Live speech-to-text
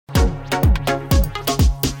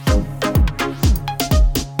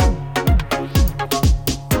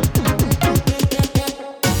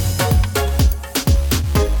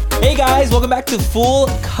welcome back to Full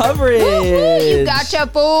Coverage. You got your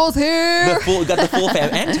fools here. Got the full fam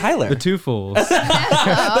and Tyler. The two fools.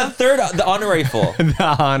 the honorary full.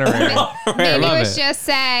 The honorary. Maybe love was it. just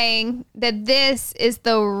saying that this is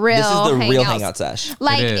the real This is the real hangout. hangout sesh.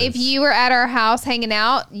 Like It is. if you were at our house hanging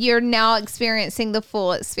out, you're now experiencing the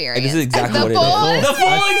full experience. This is exactly The what it full is. The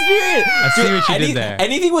full experience. I see what you did there.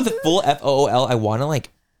 Anything with the full FOOL, I want to like,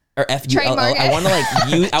 or FULL, Trademark I want to like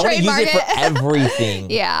use. I want to use Trademark it for it.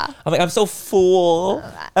 everything. Yeah. I'm like, I'm so full.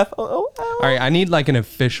 FOOL. All right, I need like an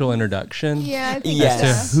official introduction Yeah, I think Yes.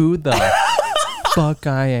 as to who the fuck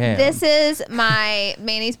I am. This is my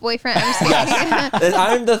Manny's boyfriend. I'm just kidding.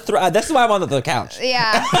 I'm the. That's why I'm on the couch.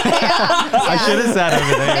 Yeah. I should have sat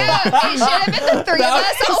over there. No, it should have been the three of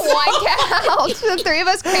us on one couch. The three of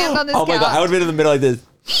us crammed on this Oh couch. my god, I would have been in the middle like this,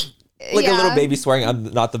 like a Yeah. little baby swearing.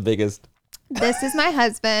 I'm not the biggest. This is my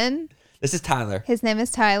husband. This is Tyler. His name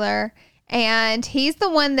is Tyler. And he's the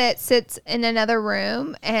one that sits in another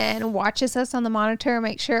room and watches us on the monitor and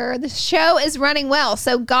make sure the show is running well.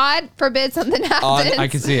 So God forbid something happens. I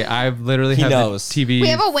can see it. I've literally He have knows. the TV We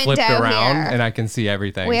have a flipped window around here. and I can see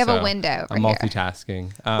everything. We have a so window I'm over here.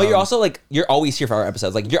 multitasking. But you're also like, you're always here for our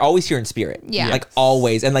episodes. Like you're always here in spirit. Yeah. Like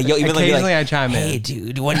always. And like you'll even like, be Occasionally like, I chime hey in.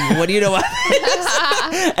 dude, what do you know about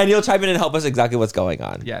this? And you'll chime in and help us exactly what's going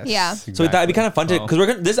on. Yes. Yeah. So we thought it'd be kind of fun to, Well,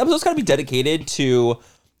 because this episode's gonna be dedicated to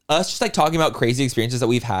us just like talking about crazy experiences that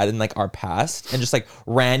we've had in like our past and just like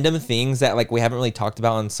random things that like we haven't really talked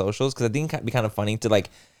about on socials. Because I think it'd be kind of funny to like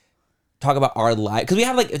talk about our life, because we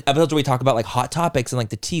have like episodes where we talk about like hot topics and like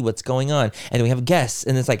the tea, what's going on, and then we have guests,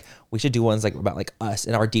 and it's like we should do ones like about like us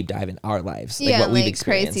and our deep dive in our lives, like yeah, what we've like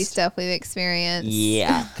experienced. crazy stuff we've experienced.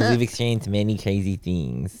 Yeah, because we've experienced many crazy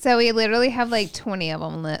things. So we literally have like 20 of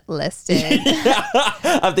them listed.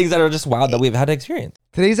 Of things that are just wild that we've had to experience.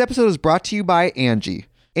 Today's episode is brought to you by Angie.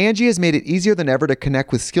 Angie has made it easier than ever to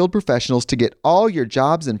connect with skilled professionals to get all your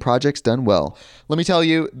jobs and projects done well. Let me tell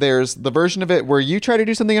you, there's the version of it where you try to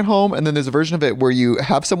do something at home, and then there's a version of it where you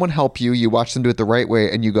have someone help you, you watch them do it the right way,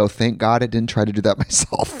 and you go, thank God I didn't try to do that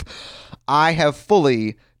myself. I have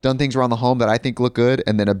fully done things around the home that I think look good,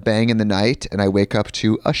 and then a bang in the night, and I wake up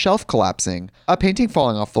to a shelf collapsing, a painting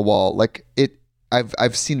falling off the wall. Like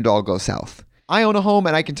I've seen it all go south. I own a home,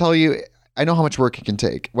 and I can tell you, I know how much work it can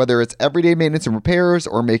take. Whether it's everyday maintenance and repairs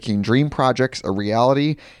or making dream projects a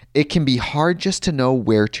reality, it can be hard just to know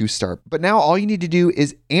where to start. But now all you need to do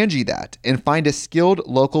is Angie that and find a skilled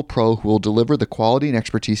local pro who will deliver the quality and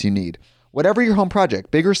expertise you need. Whatever your home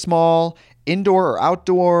project, big or small, indoor or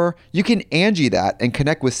outdoor, you can Angie that and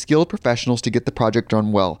connect with skilled professionals to get the project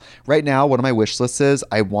done well. Right now, one of my wish lists is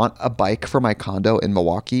I want a bike for my condo in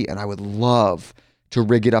Milwaukee, and I would love to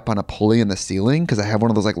rig it up on a pulley in the ceiling because I have one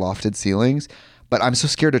of those like lofted ceilings, but I'm so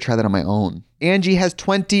scared to try that on my own. Angie has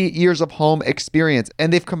 20 years of home experience,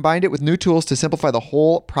 and they've combined it with new tools to simplify the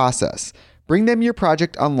whole process. Bring them your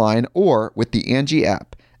project online or with the Angie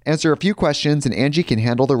app. Answer a few questions and Angie can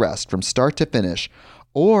handle the rest from start to finish,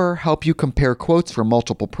 or help you compare quotes from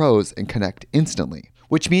multiple pros and connect instantly,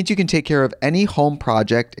 which means you can take care of any home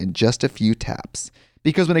project in just a few taps.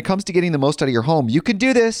 Because when it comes to getting the most out of your home, you can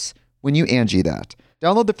do this when you Angie that.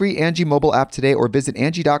 Download the free Angie mobile app today or visit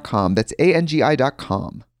Angie.com. That's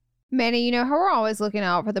ANGI.com. Manny, you know how we're always looking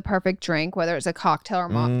out for the perfect drink, whether it's a cocktail or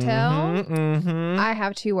mocktail? Mm-hmm. I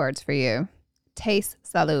have two words for you. Taste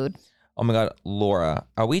salud. Oh my God, Laura,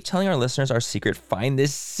 are we telling our listeners our secret? Find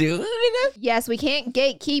this soon? Yes, we can't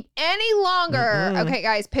gatekeep any longer. Okay,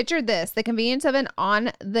 guys, picture this. The convenience of an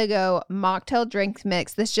on-the-go mocktail drink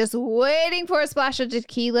mix that's just waiting for a splash of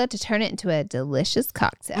tequila to turn it into a delicious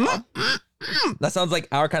cocktail. That sounds like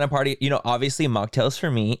our kind of party. You know, obviously mocktails for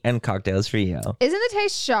me and cocktails for you. Isn't the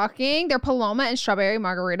taste shocking? Their Paloma and strawberry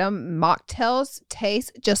margarita mocktails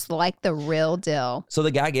taste just like the real deal. So the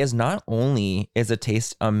gag is, not only is the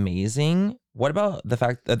taste amazing, what about the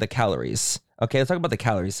fact that the calories? Okay, let's talk about the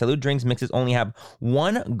calories. Salud drinks mixes only have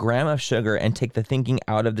 1 gram of sugar and take the thinking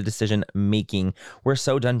out of the decision making. We're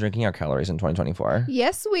so done drinking our calories in 2024.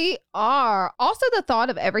 Yes, we are. Also, the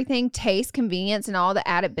thought of everything, taste, convenience, and all the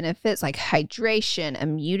added benefits like hydration,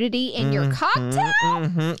 immunity in your cocktail.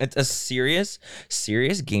 It's a serious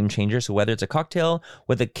game changer. So whether it's a cocktail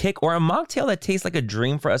with a kick or a mocktail that tastes like a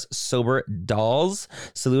dream for us sober dolls,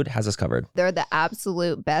 Salud has us covered. They're the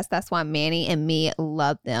absolute best. That's why Manny and me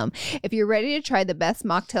love them. If you're ready to try the best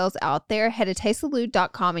mocktails out there, head to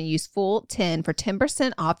tastesalud.com and use full10 for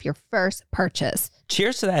 10% off your first purchase.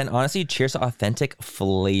 Cheers to that, and honestly, cheers to authentic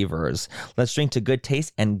flavors. Let's drink to good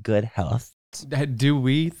taste and good health. Do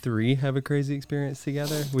we three have a crazy experience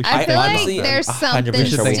together? We should I feel think honestly, like there's 100% something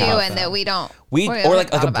sure we have stewing that we don't. We haven't or like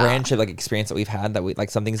thought a about. brand trip like experience that we've had that we like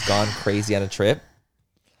something's gone crazy on a trip.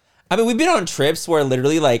 I mean, we've been on trips where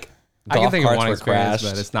literally like I can golf think of carts one were experience,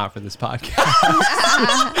 crashed. but it's not for this podcast.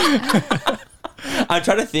 I'm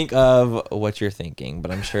trying to think of what you're thinking,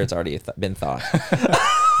 but I'm sure it's already been thought.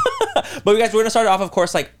 But guys, we're gonna start off, of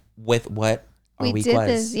course, like with what our We week did was.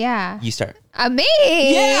 this, yeah. You start. Me?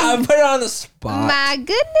 Yeah, I put it on the spot. My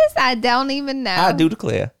goodness, I don't even know. I do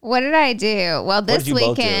declare. What did I do? Well, did this you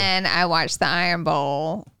both do? weekend I watched the Iron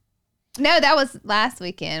Bowl. No, that was last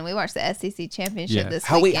weekend. We watched the SEC championship Yeah. this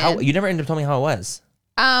How weekend. you never ended up telling me how it was.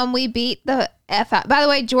 We beat the F out. By the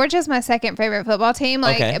way, Georgia's my second favorite football team.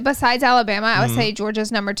 Like Okay. besides Alabama, I would say Georgia's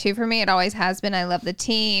number 2 for me. It always has been. I love the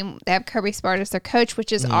team. They have Kirby Smart as their coach,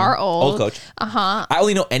 which is our Old coach. Uh-huh. I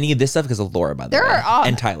only know any of this stuff because of Laura, by the There way, are all-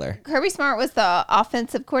 and Tyler. Kirby Smart was the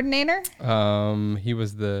offensive coordinator. He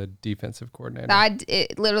was the defensive coordinator.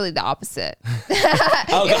 Literally the opposite.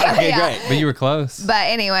 Oh, God, okay, Yeah. great. But you were close. But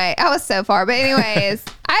anyway, I was so far. But anyways,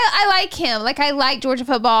 I like him. Like I like Georgia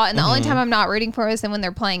football, and the only time I'm not rooting for is when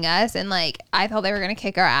they're playing us. And like I thought they were gonna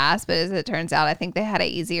kick our ass, but as it turns out, I think they had an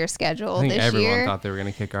easier schedule I think this everyone year. thought they were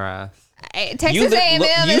going to kick our ass. Texas You A&M you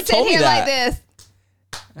is told sitting me here like that. this.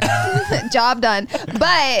 Job done.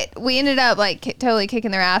 But we ended up like totally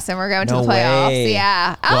kicking their ass, and we're going to No the playoffs. way.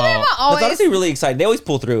 Yeah, Alabama That's always. honestly really exciting. They always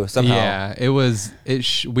pull through somehow. Yeah, it was.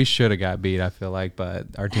 We should have got beat, I feel like, but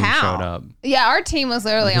our team How? showed up. Yeah, our team was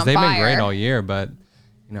literally Because on they've fire. been great all year, but,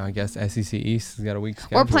 I guess SEC East has got a weak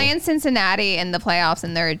schedule. We're playing Cincinnati in the playoffs,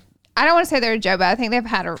 and I don't want to say they're a joke, but I think they've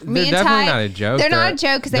had me and definitely Ty, not a joke. They're not They're- a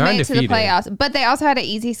joke because they they're made it to the undefeated. playoffs, but they also had an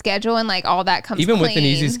easy schedule, and like all that comes Even clean. with an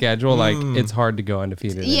easy schedule, like, it's hard to go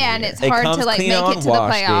undefeated. Yeah, and every it's year. It hard to comes like clean make on it to the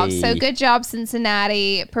wash playoffs. So day. good job,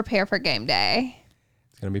 Cincinnati. Prepare for game day.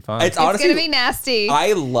 It's going to be fun. It's It's honestly gonna be nasty.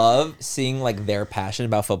 I love seeing like their passion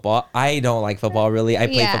about football. I don't like football really. I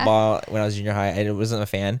played Yeah. football when I was junior high and I wasn't a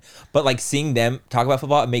fan. But like seeing them talk about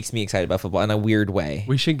football, it makes me excited about football in a weird way.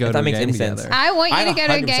 We should go If to that a makes game any together. sense. I want you I'd to go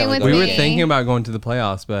to a 100% game with go me. to We a were thinking about going to the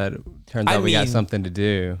playoffs, but turns I out we got mean- something to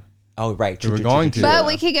do. Oh right, We were going to. But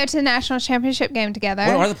we could go to the national championship game together.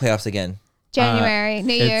 When are the playoffs again? January,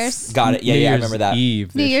 New It's Year's, Got it. Yeah, New yeah, I Year's remember that.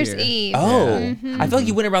 Eve New this Year's year. Eve. Oh, I feel like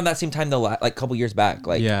you went around that same time like a couple years back.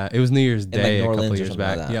 Like Yeah, it was New Year's like, Day New a couple Orleans or years something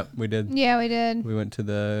like back. that. Yep, we did. Yeah, we did. We went to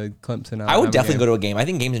the Clemson. I would definitely go to a game. I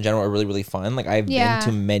think games in general are really, really fun. Like I've Yeah. been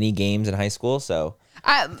to many games in high school, so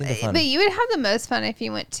they're fun. But you would have the most fun if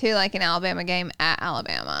you went to like an Alabama game at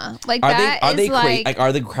Alabama. Like are that they is like, like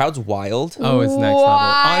are the crowds wild? Oh, it's next level.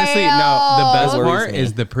 Honestly, no. The best Wild. part Worries me.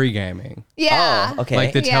 is the pre-gaming. yeah. Oh, okay.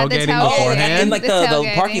 Like the Yeah, tailgating Oh, beforehand. and like the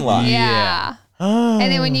tailgating. parking lot. Yeah. Yeah.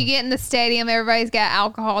 And then when you get in the stadium, everybody's got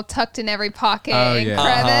alcohol tucked in every pocket Oh, and yeah.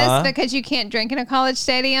 crevice Uh-huh. because you can't drink in a college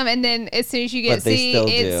stadium. And then as soon as you But get they seat, still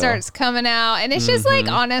it do. starts coming out. And it's just like,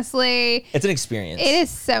 honestly, It's an experience. it is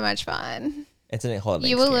so much fun. It's an whole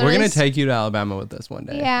You will experience. We're gonna Really? take you to Alabama with us one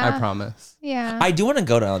day. Yeah. I promise. Yeah. I do want to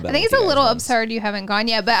go to Alabama. I think with it's a you guys little once. absurd you haven't gone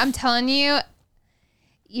yet, but I'm telling you,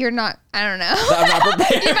 you're not, I don't know. I'm not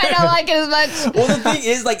prepared. You might not like it as much. Well, the thing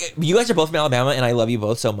is, like, you guys are both from Alabama, and I love you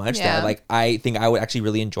both so much Yeah. that, like, I think I would actually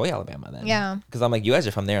really enjoy Alabama then. Yeah. Because I'm like, you guys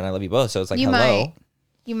are from there, and I love you both, so it's like, You hello. might.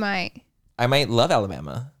 You might. I might love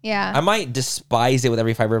Alabama. Yeah. I might despise it with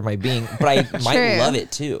every fiber of my being, but I might True. love it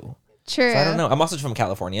too. True. So I don't know. I'm also from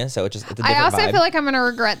California, so it's a different I also vibe. feel like I'm going to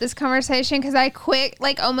regret this conversation because I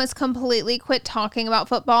almost completely quit talking about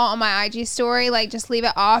football on my IG story. Like, just leave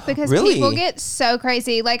it off because Really? people get so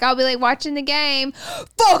crazy. Like, I'll be like watching the game.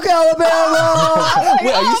 Fuck Alabama.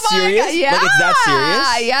 Wait, are you Oh my serious? God. Yeah. Like, it's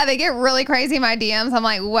that serious? Yeah, they get really crazy in my DMs. I'm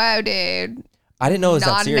like, whoa, dude. I didn't know it was that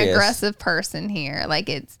Not an serious. aggressive person here. Like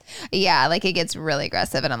it gets really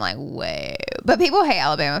aggressive, and I'm like, whoa. But people hate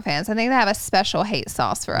Alabama fans. I think they have a special hate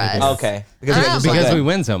sauce for us. Okay. Because, you guys are so Because good. we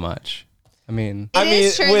win so much. I mean, I It mean,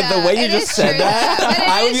 is true, with the though. way you It just is said true, that, though. But it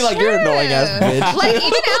I would is be like, you're an annoying ass true. bitch. Like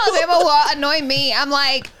even Alabama will annoy me. I'm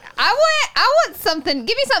like, I want something.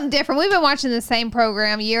 Give me something different. We've been watching the same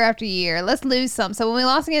program year after year. Let's lose some. So when we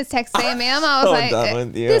lost against Texas A&M, I was so like, done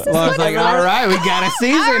with you. this is well, what it's like, it's all right, we got a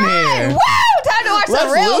season All right, here. woo! Time to watch Let's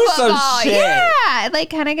some real lose some football. shit. Yeah, it like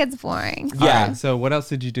kind of gets boring. All Yeah. right, so what else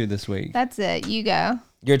did you do this week? That's it. You go.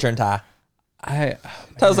 Your turn, Ty. I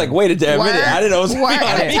I was like, wait a damn minute. I didn't know it was Work. me.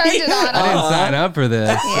 I turned it on. I didn't sign up for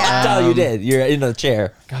this. Yeah. Tyler, you did. You're in the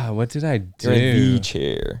chair. God, what did I do? You're in the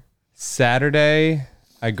chair. Saturday,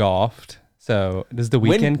 I golfed. So does the When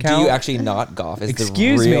weekend do count? you actually not golf? Is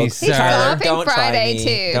Excuse the real... me, He's sir. golfing Don't Friday, try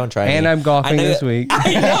me. too. Don't try me. And I'm golfing I know- this week.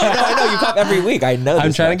 I know. You golf every week. I know. I'm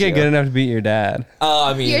this trying to about get you. good enough to beat your dad. Oh,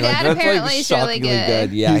 I mean, Your like, dad that's apparently like is really shockingly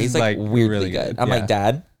good. Yeah, He's, he's like like, weirdly really good. good. I'm Yeah. like,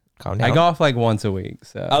 Dad, calm down. I golf like once a week.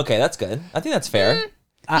 So Okay, that's good. I think that's fair.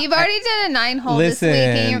 You've already done a 9-hole this week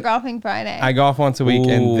and you're golfing Friday. I golf once a week, Ooh.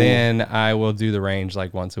 and then I will do the range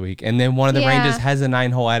like once a week. And then one of the Yeah. ranges has a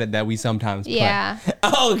 9-hole at it that we sometimes play. yeah.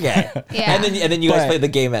 Okay. Yeah. And then you guys But- play the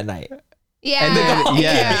game at night. Yeah. And then-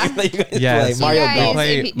 yeah. You guys Yes, play Mario guys- we Golf.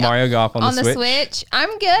 play if you- Mario Golf on, on the Switch.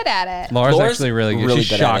 I'm good at it. Laura's Laura's actually really good. really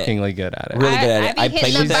She's good at it. shockingly good at it. Really good at it. I I be played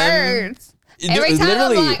hitting with the them. birds. Every time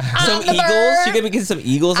I'm like, some I'm the eagles. bird. You can get some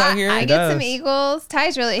eagles out here. I get does. some eagles.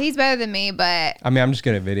 Ty's he's better than me, but I mean, I'm just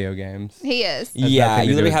good at video games. he is. yeah, nothing to you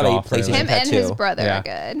do literally with have a golf, PlayStation really. Him and his tattoo. brother Yeah. are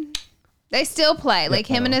good. They still play. Like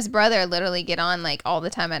him and his brother literally get on like all the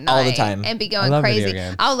time at night. All the time. And be I going love video crazy.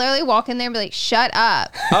 games. I'll literally walk in there and be like, shut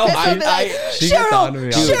up. Oh, Chris will be like, She shoot gets on him! to me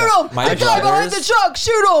all Shoot the time. him! My The guy behind the brothers- truck,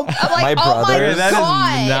 shoot him! I'm like, My oh my brothers- That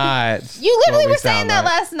god. is not. You literally what we were saying sound that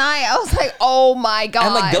like. last night. I was like, oh my god.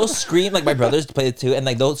 And like they'll scream, like my brothers play it too, and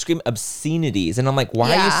like they'll scream obscenities, and I'm like,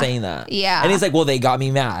 why are you Yeah. saying that? Yeah. And he's like, well, they got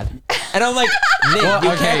me mad, and I'm like, Nick, Well,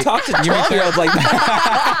 you okay, can't talk to you may 12-year-olds like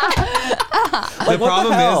that. The Like, what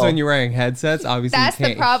problem hell? is when you're wearing headsets, obviously That's you the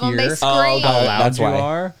can't problem. They hear scream. Oh, how God, loud that's you why.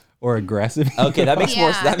 are or aggressive. you Okay, that makes more.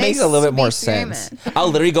 Yeah, That they makes a little bit be more screaming. sense. I'll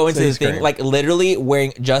literally go into They the thing, scream. like literally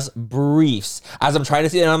wearing just briefs as I'm trying to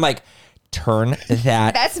see it, and I'm like, turn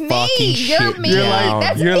that. That's me. fucking You're shit me. You're down. like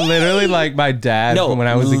That's you're me. literally like my dad No, from when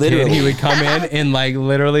I was a kid. literally. He would come in like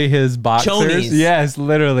literally his boxers. Chonies. Yes,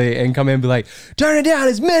 literally, and come in and be like, "Turn it down,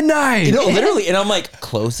 it's midnight." You know, literally, and I'm like,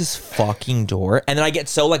 close this fucking door, and then I get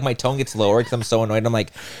so like my tone gets lower because I'm so annoyed. I'm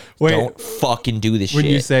like, Wait, don't fucking do this when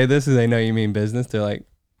shit. you say this, they know you mean business. They're like,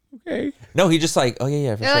 okay. No, he just like, oh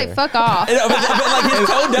yeah, for They're sure. like, fuck off. And, but like his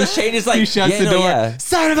tone does change. It's like He shuts yeah, the no, door. Yeah.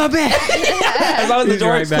 Son of a bitch. As long as the He's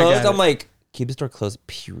door right is back closed, at I'm it. like, keep this door closed.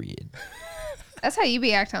 Period. That's how you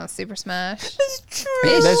be acting on Super Smash. It's true.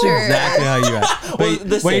 That's true. exactly how you act. Well, Wait,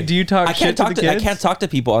 listen, wait, do you talk I shit can't talk to the to. I kids? can't talk to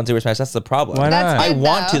people on Super Smash. That's the problem. Why That's not? I good,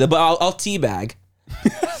 want though. to, but I'll teabag.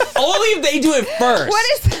 Only if they do it first. What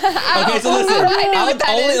is that? Okay, so listen. I know what that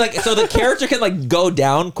only is. like so the character can like go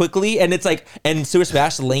down quickly, and it's like and Super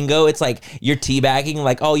Smash lingo, it's like you're teabagging,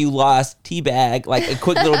 like oh you lost, teabag, like a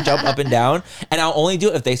quick little jump up and down, and I'll only do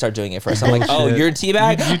it if they start doing it first. I'm like, oh Bullshit. you're a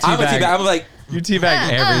teabag, You I'm a teabag. teabag. I'm like. You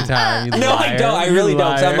teabag every time. You No, liar. I don't. I You really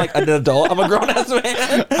don't. 'Cause I'm liar. like an adult. I'm a grown ass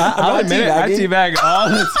man. I'll admit it. I teabag all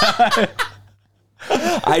the time.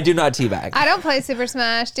 I do not teabag. I don't play Super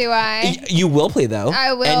Smash, do I? You will play though.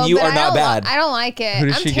 I will. and you but are I not don't bad. I don't like it. Who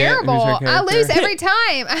does I'm she get? Who's terrible. your I character? lose every time.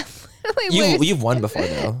 I literally lose. You've won before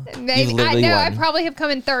though. Maybe You've I literally know. I won. probably have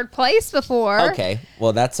come in third place before. Okay,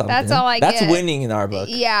 well that's something. That's all I That's get. winning in our book.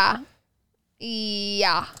 Yeah.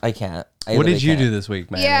 Yeah. I can't. What did you do this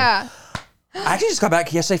week, man? Yeah. I actually just got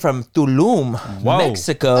back yesterday from Tulum, Whoa.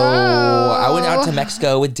 Mexico. Oh. I went out to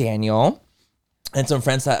Mexico with Daniel and some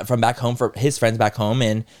friends from back home, for his friends back home,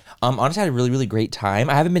 and honestly I had a really, really great time.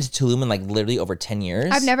 I haven't been to Tulum in like literally over 10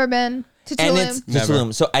 years. I've never been to And Tulum. it's Never.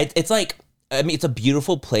 Tulum. So it's like, I mean, it's a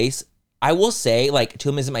beautiful place. I will say, like,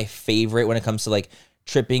 Tulum isn't my favorite when it comes to like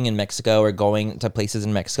tripping in Mexico or going to places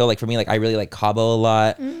in Mexico. Like for me, like I really like Cabo a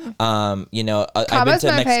lot. You know, I've been Cabo's to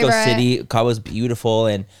my Mexico favorite. City. Cabo's beautiful,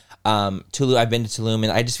 and Tulum. I've been to Tulum,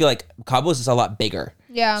 and I just feel like Cabo's just a lot bigger.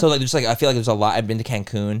 Yeah. So like, there's like I feel like there's a lot. I've been to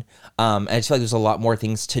Cancun. And I just feel like there's a lot more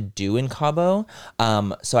things to do in Cabo.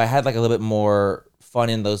 So I had like a little bit more fun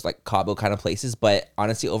in those like Cabo kind of places. But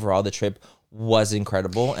honestly, overall, the trip was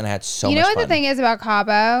incredible, and I had so You know much what fun. the thing is about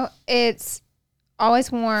Cabo? It's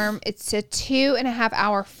always warm. It's a 2.5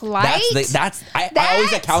 hour flight. I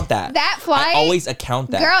always account that. That flight. I always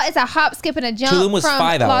account that. Girl, it's a hop, skip, and a jump Tulum was from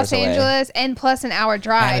 5 hours Los away. Angeles, and plus an hour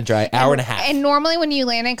drive. Hour and a half. And normally, when you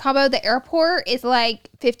land in Cabo, the airport is like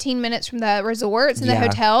 15 minutes from the resorts and the Yeah.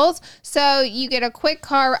 hotels. So you get a quick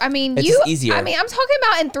car. I mean, It's just easier. I mean, I'm talking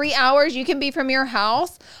about in 3 hours, you can be from your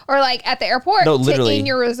house or like at the airport No, to literally. in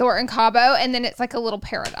your resort in Cabo, and then it's like a little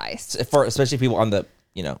paradise. For especially people on the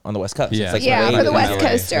on the West Coast. Yeah. It's like Yeah, way for the easier. West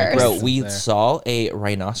Coasters. Bro, we There. saw a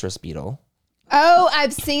rhinoceros beetle, Oh,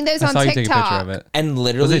 I've seen those I on saw you TikTok. take a picture of it. and Was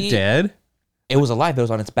literally it dead? It was alive. But it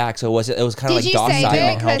was on its back, so it was kind of Did like you docile. save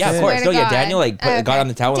it? 'Cause Yeah, of I course. swear to No, yeah. God. Daniel Okay. got on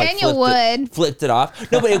the towel, Daniel flipped it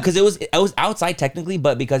off. No, but because it was outside technically,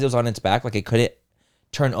 but because it was on its back, like it couldn't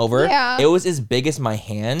turn over. Yeah. It was as big as my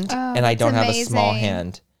hand, Oh, and I that's don't have a small amazing.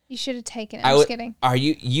 hand. You should have taken it. I I'm would. just kidding. Are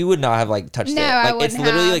you would not have like touched No, it. I Like it's wouldn't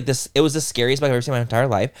literally have. like this. It was the scariest bug I've ever seen in my entire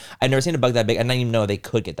life. I've never seen a bug that big. I didn't even know they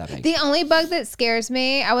could get that big. The only bug that scares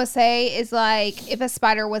me, I would say, is like if a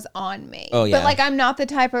spider was on me. Oh, yeah. But like I'm not the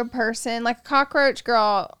type of person like a cockroach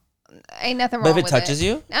girl. Ain't nothing wrong But if it with touches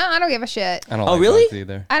you, no, I don't give a shit. I don't Oh, like really? bugs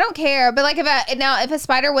either. I don't care. But like if a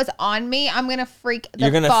spider was on me, I'm gonna freak the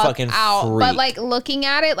You're gonna fuck fucking out. freak. But like looking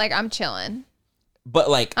at it, like I'm chilling. but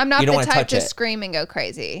like I'm not you don't the want to type touch to it. scream and go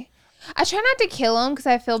crazy. I try not to kill them because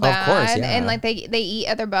I feel bad. course, yeah. And like they eat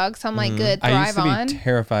other bugs. So I'm like, good, I thrive used to on. be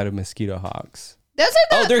terrified of mosquito hawks. Those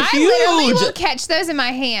are the, they're I literally huge. will catch those in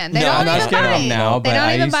my hand. They No, don't I'm I'm even not scared bite. of them now, They but don't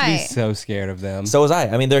I even used to be bite. so scared of them. So was I.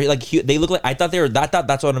 I mean, they're like they look like I thought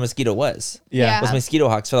that's what a mosquito was. Yeah. Was mosquito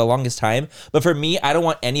hawks for the longest time. But for me, I don't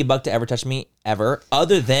want any bug to ever touch me ever,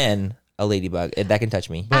 other than a ladybug that can touch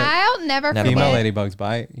me. I'll never Never Female forget. ladybugs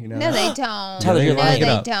bite. You know. No, they don't. Tyler, you're no, lying. they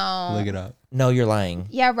Look it up. don't. Look it up. No, you're lying.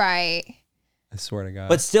 Yeah, right. I swear to God.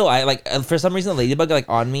 But still, I like for some reason the ladybug like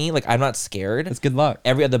on me, like I'm not scared. it's good luck.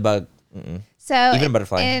 Every other bug. So Even a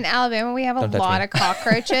butterfly. in Alabama, we have a Don't touch lot me. of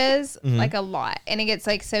cockroaches, like a lot, and it gets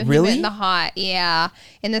like so Really? humid in the hot. Yeah,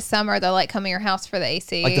 in the summer they'll like come in your house for the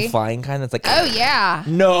AC. Like the flying kind that's like Oh yeah.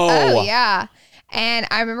 no. Oh yeah. And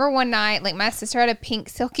I remember one night, like my sister had a pink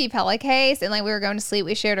silky pillowcase, and like we were going to sleep.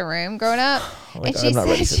 We shared a room growing up, my and God, she I'm not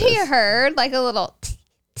ready said for she this. heard like a little.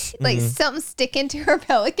 Like something stick into her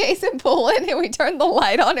pillowcase and pull it, and we turned the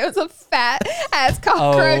light on. It was a fat ass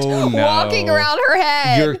cockroach Oh, no. walking around her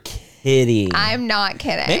head. You're kidding. I'm not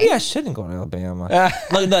kidding. Maybe I shouldn't go to Alabama.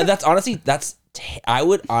 Like, no, that's honestly I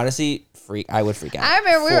would honestly freak out. I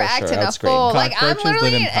remember we were For acting sure. a I'd scream. fool. Like I'm Cockroaches live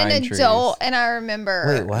literally in an pine adult, trees. and I remember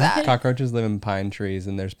Wait, what? that Cockroaches live in pine trees,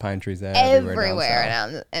 and there's pine trees everywhere. everywhere.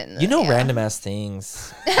 down south. And You know yeah. random ass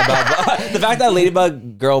things about the fact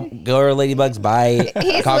that girl ladybugs bite,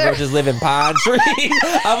 He's cockroaches live in pine trees.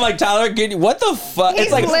 I'm like Tyler, what the fuck? He's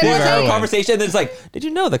It's like we're literally- having a conversation, and it's like, did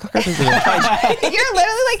you know that cockroaches live in pine trees? You're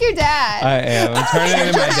literally like your dad. I am. I'm turning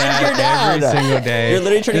into my Your dad every dad. single day. You're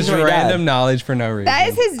literally turning Just into my dad. random knowledge for no reason. That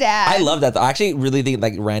is his dad. I love that. Though. I actually really think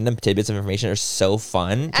like random tidbits of information are so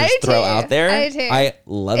fun to I just do throw too. out there. I do too. I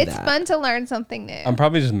love It's that. fun to learn something new. I'm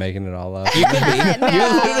probably just making it all up.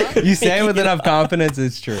 No, You say it with enough confidence,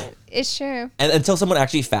 it's true. it's true. And until someone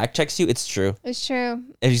actually fact checks you, it's true. It's true.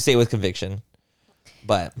 If you say it with conviction.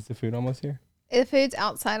 But Is the food almost here? The food's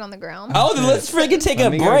outside on the ground. then let's freaking take Let a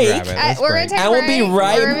me go break. grab it. Let's We're gonna break. take a I will break. be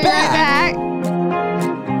right We're gonna be back.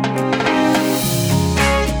 back.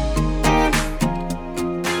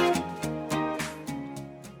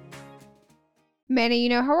 Manny, you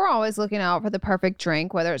know how we're always looking out for the perfect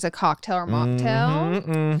drink, whether it's a cocktail or mocktail?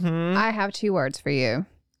 Mm-hmm. I have two words for you.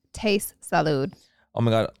 Taste salud. Oh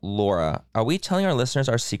my God, Laura, are we telling our listeners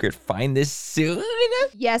our secret? Find this soon.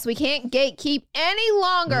 Yes, we can't gatekeep any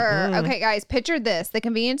longer. Okay, guys, picture this. The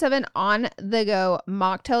convenience of an on-the-go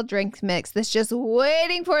mocktail drink mix that's just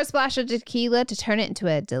waiting for a splash of tequila to turn it into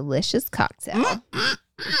a delicious cocktail.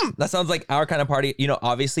 That sounds like our kind of party. You know,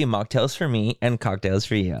 obviously mocktails for me and cocktails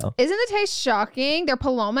for you. Isn't the taste shocking? Their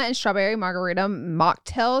Paloma and strawberry margarita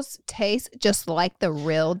mocktails taste just like the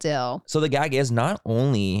real deal. So the gag is not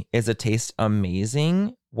only is the taste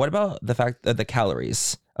amazing, what about the fact that the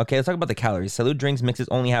calories? Okay, let's talk about the calories. Salud drinks mixes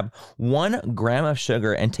only have 1 gram of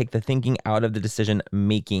sugar and take the thinking out of the decision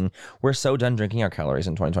making. We're so done drinking our calories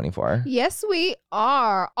in 2024. Yes, we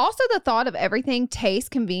are. Also, the thought of everything,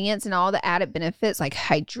 taste, convenience, and all the added benefits like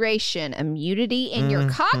hydration, immunity in your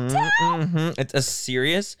cocktail. It's a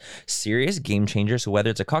serious game changer. So whether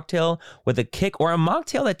it's a cocktail with a kick or a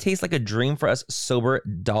mocktail that tastes like a dream for us sober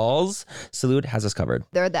dolls, Salud has us covered.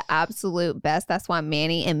 They're the absolute best. That's why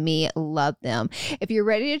Manny and me love them. If you're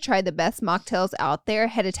ready to try the best mocktails out there,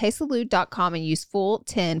 head to tastesalud.com and use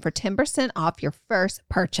full10 for 10% off your first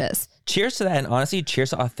purchase. Cheers to that, and honestly,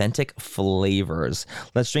 cheers to authentic flavors.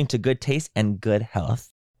 Let's drink to good taste and good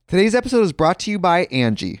health. Today's episode is brought to you by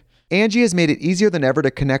Angie. Angie has made it easier than ever to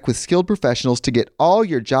connect with skilled professionals to get all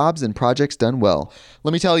your jobs and projects done well.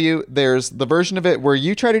 Let me tell you, there's the version of it where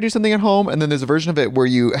you try to do something at home, and then there's a version of it where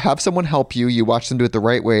you have someone help you, you watch them do it the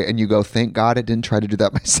right way, and you go, thank God I didn't try to do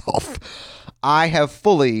that myself. I have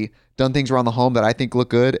fully done things around the home that I think look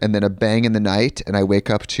good, and then a bang in the night, and I wake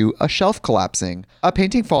up to a shelf collapsing, a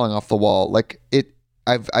painting falling off the wall.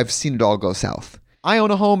 I've seen it all go south. I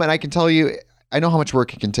own a home, and I can tell you, I know how much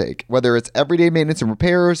work it can take. Whether it's everyday maintenance and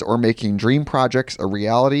repairs or making dream projects a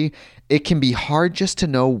reality, it can be hard just to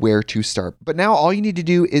know where to start. But now all you need to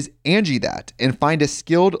do is Angie that and find a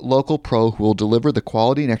skilled local pro who will deliver the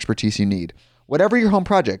quality and expertise you need. Whatever your home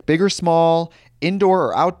project, big or small, indoor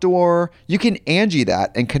or outdoor, you can Angie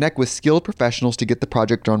that and connect with skilled professionals to get the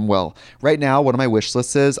project done well. Right now, one of my wish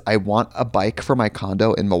lists is I want a bike for my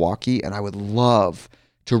condo in Milwaukee, and I would love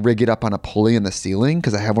to rig it up on a pulley in the ceiling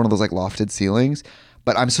because I have one of those like lofted ceilings,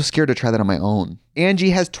 but I'm so scared to try that on my own.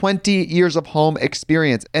 Angie has 20 years of home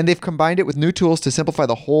experience, and they've combined it with new tools to simplify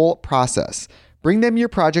the whole process. Bring them your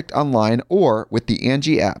project online or with the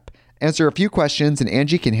Angie app. Answer a few questions and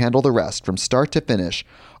Angie can handle the rest from start to finish,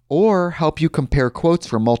 or help you compare quotes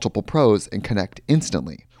from multiple pros and connect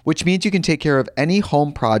instantly, which means you can take care of any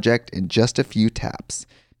home project in just a few taps.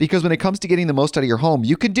 Because when it comes to getting the most out of your home,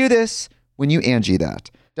 you can do this when you Angie that.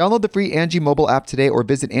 Download the free Angie mobile app today or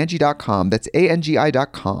visit Angie.com. That's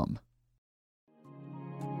ANGI.com.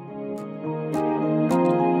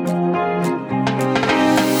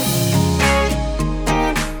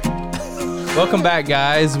 Welcome back,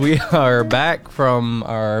 guys. We are back from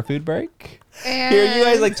our food break. And Hear you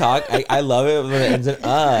guys like talk. I love it when it ends in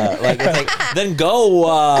like it's like then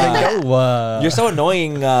go. You're so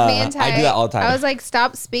annoying. me and I do that all the time. I was like,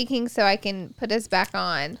 stop speaking so I can put us back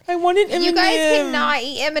on. I wanted M&M. You guys cannot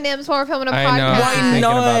eat M&Ms while we're filming a I podcast. know. I was Why thinking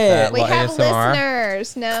not? about that. We Little have ASMR.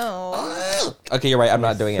 listeners. No. Okay, you're right. I'm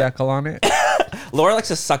not doing it. Suckle on it. Laura likes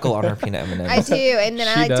to suckle on her peanut M&Ms. I do. And then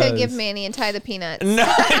I She like to does. give Manny and Ty the peanuts. No,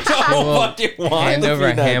 I don't Well, fucking want Hand the over a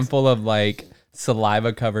peanuts. handful of like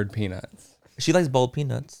saliva-covered peanuts. She likes boiled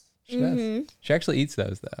peanuts. She does. She actually eats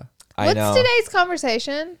those though. I What's know. today's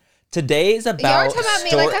conversation? Today's Y'all about. are talking about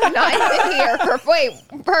me like I'm not even here.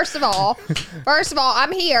 Wait, first of all,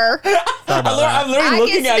 I'm here. I'm literally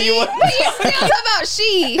looking at you. But you still talk about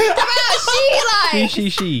she. Talk about she,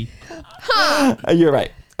 like, She. huh? You're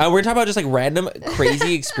right. We're talking about just like random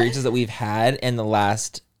crazy experiences that we've had in the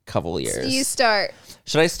last couple of years. You start.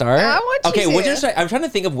 Should I start? I want you okay, to. which one should I, I'm trying to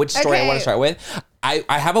think of which story I want Okay. to start with. I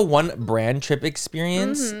have a one brand trip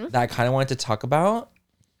experience that I kind of wanted to talk about.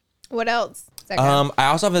 What else? Second. I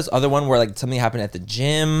also have this other one where like something happened at the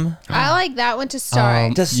gym. I like that one to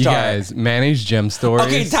start. To You start. guys, Manny's gym stories.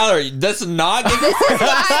 Okay, Tyler, let's not get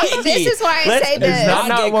this is why I say this. That's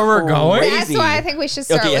not where we're going? That's why I think we should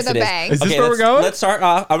start Okay, yes, with a it is. bang. Is this Okay, where we're going? Let's start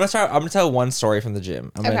off. I'm gonna tell one story from the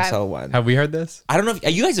gym. I'm gonna Okay. tell one. Have we heard this? I don't know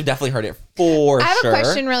if you guys have definitely heard it for I have sure. a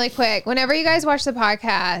question really quick. Whenever you guys watch the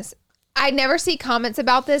podcast, I never see comments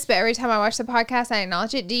about this, but every time I watch the podcast, I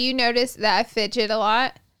acknowledge it. Do you notice that I fidget a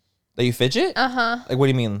lot? That you fidget? Uh-huh. Like what do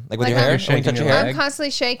you mean? Like with Like your I'm- hair? You're When you touch shaking your your hair? leg? I'm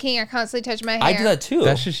constantly shaking. I constantly touch my hair. I do that too.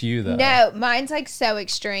 That's just you though. No, mine's like so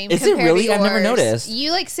extreme. Is it compared to really? I've never yours. noticed.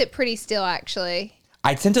 You like sit pretty still, actually.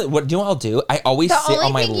 I tend to. What do you know what I'll do? I always The sit on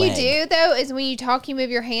only my thing leg. you do though is when you talk, you move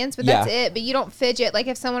your hands, but that's Yeah. it. But you don't fidget. Like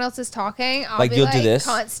if someone else is talking, I'll Like, be you'll like do this?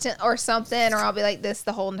 constant or something, or I'll be like this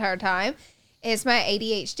the whole entire time. It's my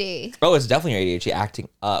ADHD Oh, it's definitely your ADHD acting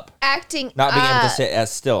up, acting. not being able to up. sit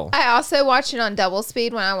as still. I also watch it on double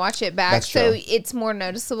speed when I watch it back, That's so true. it's more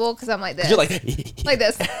noticeable because I'm like this, You're like, like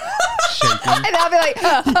this, Shaking. and I'll be like,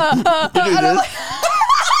 and I'm like,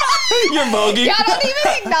 you're voguing. y'all don't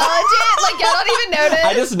even acknowledge it, like y'all don't even notice.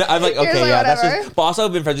 I just, I'm like, You're okay, like, yeah, that's whatever. just. But also,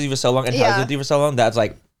 I've been friends with you for so long and Yeah. has with you for so long. That's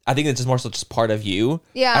like, I think it's just more so just part of you.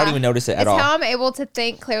 Yeah. I don't even notice it at It's all. how I'm able to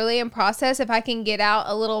think clearly and process. If I can get out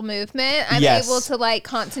a little movement, I'm Yes. able to like It's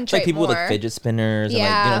concentrate like people more. with like fidget spinners and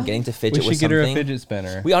Yeah. like getting to We fidget should with get her a something. fidget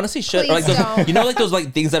spinner. We honestly should. Or, like Please those, don't. you know, like those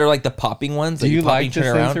like things that are like the popping ones. Do you pop like and turn the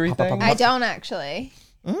around, sensory pop, pop, pop, thing? I pop. don't actually.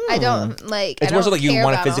 I don't like. It's I more so don't like you care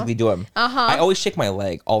want to about physically 'em. do them. Uh-huh. I always shake my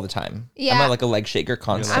leg all the time. Yeah. I'm like a leg shaker I'm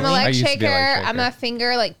constantly. a I leg used to be a leg shaker. shaker. I'm a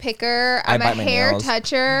finger like picker. I I'm a bite my hair nails.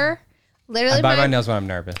 toucher. Literally, I bite my nails when I'm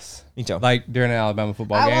nervous. Me too. Like during an Alabama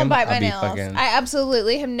football I game, won't bite I'll my be nails. fucking. I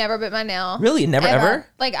absolutely have never bit my nail. Really? Never ever?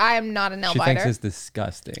 Like I am not a nail She biter. thinks it's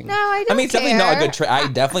disgusting. No, I don't. I mean, it's definitely not a care. good trick. I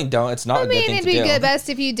definitely don't. It's not I a good mean, thing it'd to be do. good best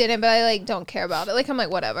if you didn't, but I like don't care about it. Like I'm like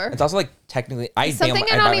whatever. It's also like technically, Something I bite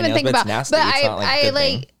don't my even nails, think but about. It's nasty. But It's not like a good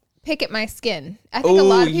thing. pick at my skin. I think a Ooh,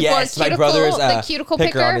 lot of people yes, are my cuticle, brother's the cuticle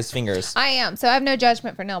picker. on his fingers. I am, so I have no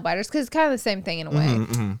judgment for nail biters because it's kind of the same thing in a way.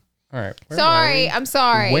 Mm-hmm. All right. where Sorry, were we? I'm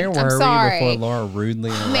sorry. Where were I'm we sorry. before Laura rudely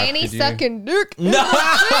interrupted Manny you? sucking dick. No,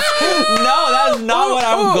 no, that's not what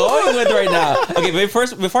I'm going with right now. Okay, but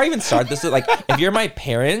first, before I even start, this is like, if you're my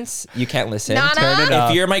parents, you can't listen. Nana, Turn it up.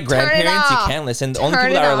 If you're my grandparents, you off. can't listen. The only Turn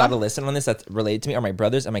people that it are allowed off. to listen on this that's related to me are my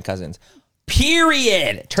brothers and my cousins.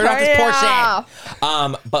 Period. Turn off Turn this it portion.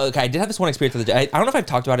 off. But okay, I did have this one experience with the I don't know if I've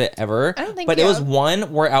talked about it ever. I don't think But you it was have.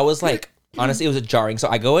 one where I was like, honestly, it was jarring. So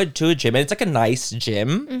I go to a gym and it's like a nice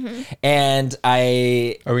gym, Mm-hmm. and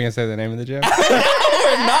I Are we gonna say the name of the gym?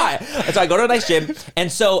 we're not. And so I go to a nice gym,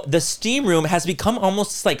 and so the steam room has become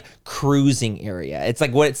almost this, like cruising area. It's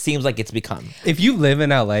like what it seems like it's become. If you live in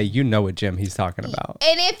LA, you know what gym he's talking about.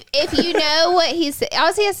 And if you know what he's,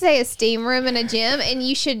 all he has to say is steam room in a gym, and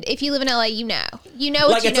you should, if you live in LA, you know what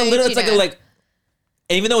Like you it's know. a little. what It's you like know. like.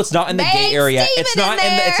 Even though it's not in the gay Bang, area, Steven it's not in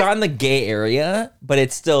in the, there. it's not in the gay area, but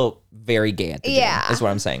it's still very gay at the Yeah. gym. Is what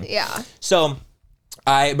I'm saying. Yeah. So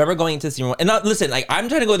I remember going into the steam room, and not listen. Like I'm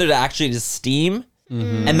trying to go there to actually just steam,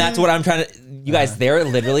 and that's what I'm trying to. You guys, they're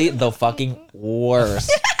literally the fucking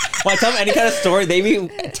worst. when I tell them any kind of story, they be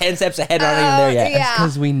 10 steps ahead, not even there yet. Yeah.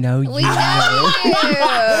 Because we know you. We know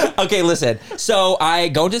you. Okay, listen. So I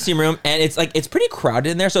go into the steam room and it's pretty crowded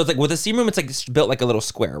in there. So it's like with the steam room, it's like built like a little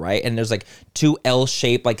square, right? And there's like 2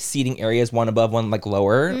 L-shaped like seating areas, one above, one like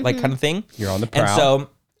lower, like kind of thing. You're on the prowl. And so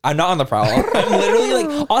I'm not on the prowl. I'm literally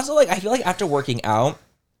like, also like I feel like after working out,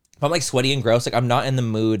 if I'm like sweaty and gross, like I'm not in the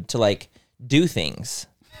mood to like do things.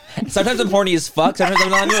 Sometimes I'm horny as fuck. Sometimes I'm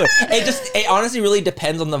not in the mood. It honestly really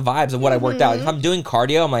depends on the vibes of what I worked out. Like, if I'm doing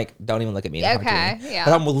cardio, I'm like, don't even look at me. Don't talk to Okay, me. yeah.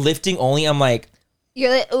 But I'm lifting only, I'm like, You're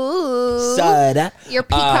like, ooh. Sud. You're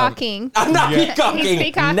peacocking. I'm not peacocking. He's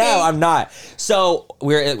peacocking. No, I'm not. So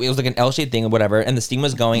it was like an L-shaped thing or whatever, and the steam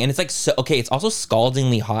was going, and it's like so okay. It's also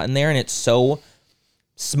scaldingly hot in there, and it's so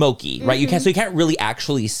smoky, right? You can't really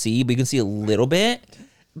actually see, but you can see a little bit.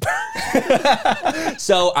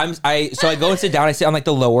 So I go and sit down. I sit on like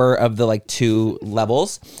the lower of the like 2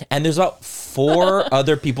 levels, and there's about 4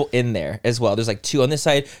 other people in there as well. There's like 2 on this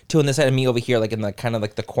side, 2 on this side, and me over here, like in the kind of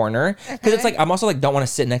like the corner. Because it's like I'm also like don't want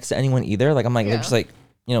to sit next to anyone either. Like I'm like just like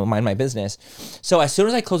mind my business. So as soon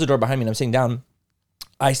as I close the door behind me and I'm sitting down,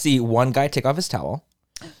 I see one guy take off his towel.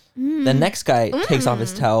 The next guy takes off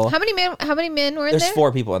his towel. How many men were in There's there?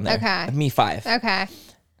 4 people in there. Okay. Me 5. Okay.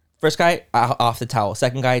 First guy off the towel.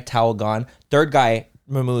 Second guy, towel gone. Third guy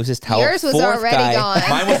removes his towel. Yours was Fourth already guy, gone.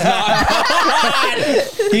 Mine was not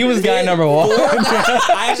gone. He was guy number 1.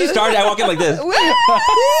 I actually started. I walk in like this,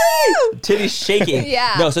 titties shaking.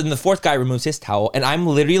 Yeah. No. So then the 4th guy removes his towel, and I'm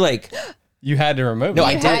literally like, You had to remove no, it.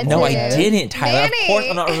 I had didn't. No, to. I didn't, Tyler. Of Manny. course,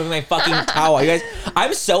 I'm not removing my fucking towel. You guys,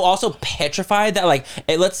 I'm so also petrified that like,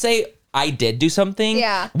 let's say I did do something.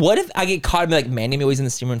 Yeah. What if I get caught and be like, man, Manny always in the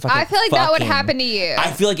steam room and fucking I feel like that would fucking- happen to you.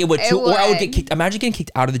 I feel like it would too. Or I would get kicked. Imagine getting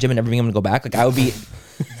kicked out of the gym and never being able to go back. Like I would be,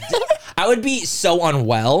 I would be so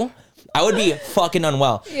unwell. I would be fucking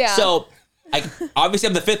unwell. Yeah. So, obviously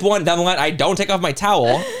I'm the 5th one down the line. I don't take off my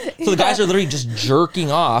towel. So the guys are literally just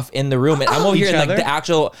jerking off in the room, and I'm over here in like other? the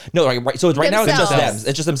actual right. So right now it's just them. Themselves.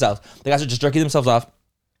 It's just themselves. The guys are just jerking themselves off.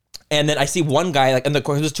 And then I see one guy like in the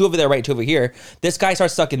corner. There's 2 over there, right? 2 over here. This guy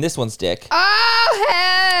starts sucking this one's dick. Oh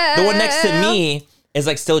hell! The one next to me is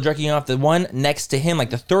like still jerking off. The one next to him, like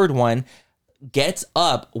the 3rd one, gets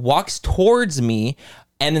up, walks towards me,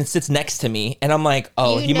 and then sits next to me. And I'm like,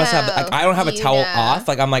 oh, You he must have. Like, I don't have a You towel know. off.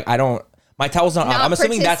 Like I'm like I don't. My towel's not off. Not I'm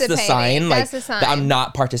assuming that's the sign. participating. Like That's the sign. that I'm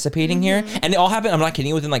not participating here. And it all happened. I'm not kidding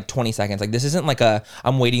you. Within like 20 seconds. Like this isn't like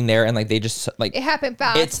I'm waiting there and like they just like. It happened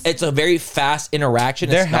fast. It's a very fast interaction.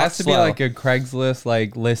 There It's not has to be slow. like a Craigslist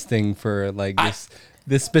like listing for like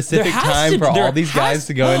this specific There has time to for be- there all these guys has-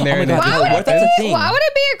 to go in there Oh my and God, they Why do would, what the if that's a thing? why would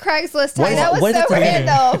it be a Craigslist What tag? is- That was what is so a thing?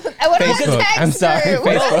 random. I would have Facebook. text I'm sorry, group.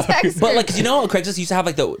 What Facebook. a text But like, group. 'cause you know, Craigslist used to have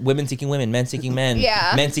like the women seeking women, men seeking men,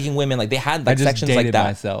 Yeah. men seeking women. Like they had I like just sections dated like that.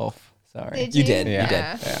 myself. Sorry. Did You did. Yeah. You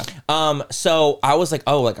did. Yeah. So I was like,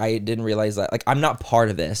 oh, like I didn't realize that. Like I'm not part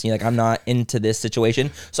of this. Like I'm not into this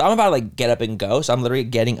situation. So I'm about to like get up and go. So I'm literally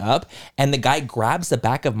getting up, and the guy grabs the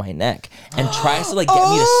back of my neck and tries to like get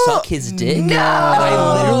me to suck his dick. no. And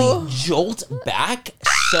I literally jolt back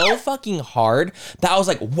so fucking hard that I was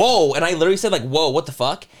like, whoa. And I literally said like, whoa, what the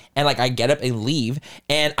fuck? And like I get up and leave,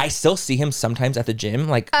 and I still see him sometimes at the gym,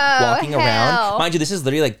 like walking around. hell. Mind you, this is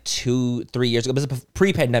literally like 2-3 years ago. This is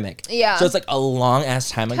pre-pandemic. Yeah. So it's like a long ass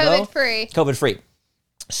time ago. COVID-free. COVID free.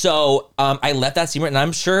 So I left that steamer, and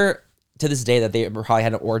I'm sure to this day that they probably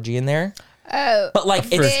had an orgy in there. Oh. But like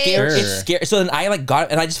it's scary. sure. It's scary. So then I like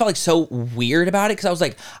got, and I just felt like so weird about it because I was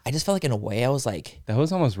like, I just felt like in a way I was like, That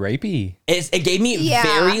was almost rapey. it gave me Yeah.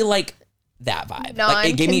 very like that vibe. Like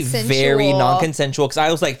it gave me very Non-consensual. non-consensual because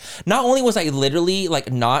I was like, not only was I literally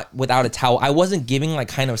like not without a towel, I wasn't giving like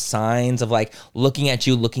kind of signs of like looking at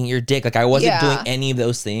you, looking at your dick. Like I wasn't Yeah. doing any of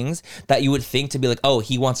those things that you would think to be like, oh,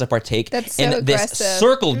 he wants to partake That's so in this aggressive.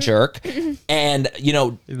 circle jerk, and you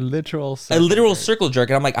know. Literal. A literal circle jerk,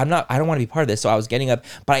 and I'm like, I don't want to be part of this. So I was getting up,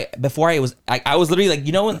 but before I was literally like,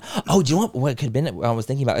 you know, when, oh, do you know what could have been? I was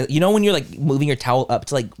thinking about, you know, when you're like moving your towel up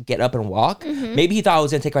to like get up and walk. Maybe he thought I was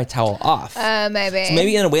gonna take my towel off. Maybe. So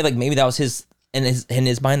maybe in a way, like maybe that was his in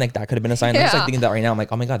his mind, like that could have been a sign. I'm just like Yeah. thinking that right now. I'm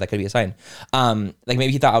like, oh my god, that could be a sign. Like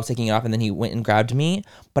maybe he thought I was taking it off, and then he went and grabbed me.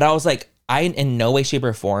 But I was like, I in no way, shape,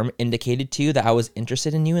 or form indicated to you that I was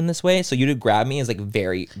interested in you in this way. So you to grab me is like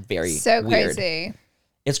very, very so weird. crazy.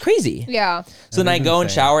 It's crazy. Yeah. So then I is go and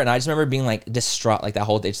insane. shower, and I just remember being like distraught, like that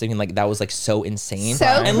whole day, just thinking like that was like so insane. So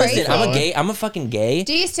And listen, crazy. I'm a fucking gay.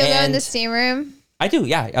 Do you still go in and the steam room? I do,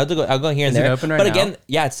 yeah. I'll go here and Is it there. open right but now? again,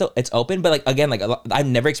 yeah, it's open. But like again, like I've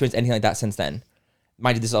never experienced anything like that since then.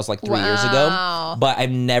 Mind you, this was like 3 years ago, Wow. but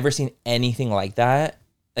I've never seen anything like that,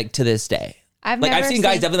 like to this day. I've Like never I've seen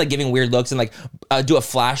guys seen- definitely like giving weird looks and like do a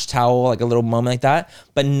flash towel, like a little moment like that,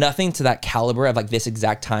 but nothing to that caliber of like this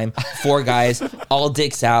exact time. 4 guys, all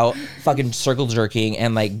dicks out, fucking circle jerking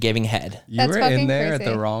and like giving head. You That's were fucking in there at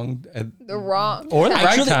crazy. the wrong the wrong or the I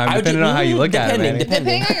right truly- time, I would depending do- on how you look at it. Manny.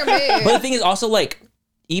 depending. depending on your mood. But the thing is also like,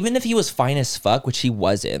 even if he was fine as fuck, which he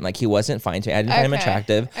wasn't, like he wasn't fine to me, I didn't find him Okay.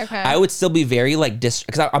 attractive. Okay. I would still be very like because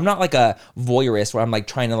I'm not like a voyeurist where I'm like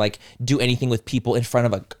trying to like do anything with people in front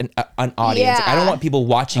of an audience. Like, I don't Yeah. want people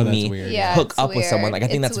watching Oh, that's me weird. Yeah, hook it's up with someone. weird. Like I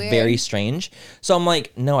think It's that's very weird. strange. So I'm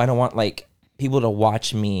like, no, I don't want like people to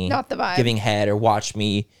watch me Not the vibe. giving head or watch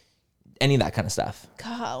me any of that kind of stuff.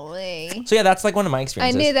 Golly. So yeah, that's like one of my I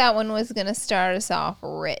experiences. knew that one was gonna start us off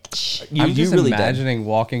rich. You, I'm you just really did. imagining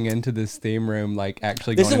walking into this steam room, like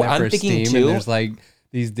actually This going is in what there I'm for thinking, steam, too. and there's like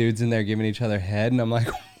these dudes in there giving each other head, and I'm like,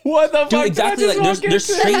 what the fuck? Dude, did I exactly. just Like there's walk there's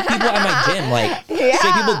into? straight people at my gym. Like Yeah.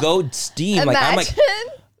 straight people go steam. Like I'm like,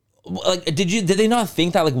 Imagine. did they not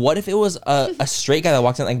think that like what if it was a straight guy that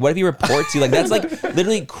walks in? Like what if he reports you? Like that's like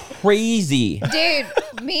literally crazy. Dude,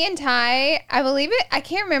 me and Ty, I believe it. I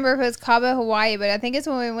can't remember if it was Cabo, Hawaii, but I think it's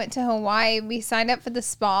when we went to Hawaii. We signed up for the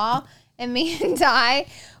spa, and me and Ty,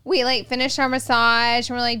 we like finished our massage,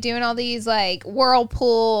 and we're like doing all these like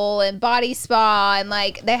whirlpool and body spa, and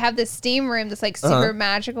like they have this steam room that's like super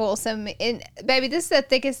magical. Baby, this is the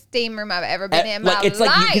thickest steam room I've ever been in Like my it's life.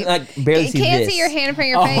 like you can like barely You see can't this. see your hand in front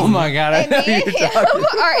of your face. Oh my god! I And know me and you're him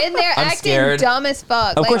are in there I'm acting scared. dumb as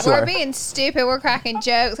fuck. Of Like course you we're are. being stupid. We're cracking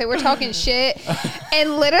jokes. Like we're talking shit.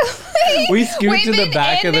 And literally, We scoot we've to the been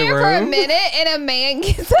back in of the there for a room. minute, and a man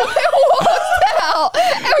gets up and walks out.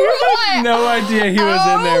 And we're like, no idea he was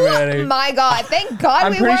in there, oh Manny. my god! Thank God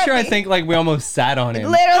I'm we pretty weren't sure I be- think like we almost sat on him.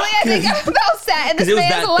 Literally, I think I about sat in 'Cause this it was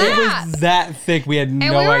man's that thick. It lap. was that thick. We had And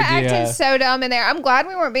no we were idea. acting so dumb in there. I'm glad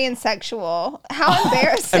we weren't being sexual. How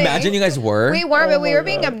embarrassing! Imagine you guys were. We weren't, Oh but we my were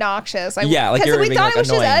being God. obnoxious. Like, Yeah, like you because were we being, thought like, it was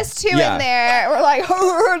annoying. just us two Yeah. in there. We're like,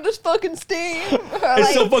 oh, this fucking steam.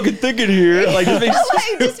 It's so fucking thick in here. Like just makes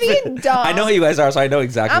like, just being dumb. I know who you guys are, so I know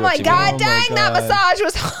exactly I'm what like, you God mean. dang, my that God. massage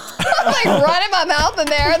was I'm like running my mouth in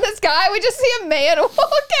there. And this guy, we just see a man walk out.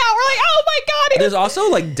 We're like, oh my God. There's also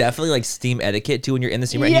like definitely like steam etiquette too when you're in the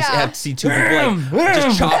steam room and you Yeah. have to see two people like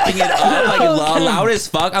just chopping it up like loud as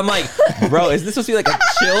fuck. I'm like, bro, is this supposed to be like a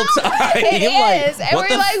chill time? It I'm is. like, And what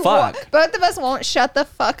we're the like, fuck? both of us won't shut the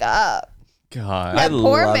fuck up. God, That I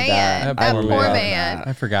poor love man. that. That I poor love man. that.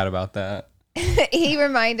 I forgot about that. He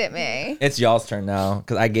reminded me. It's y'all's turn now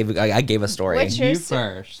because I gave a story. Which- You Yours-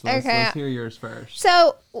 first. Okay. Let's hear yours first.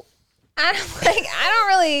 So I don't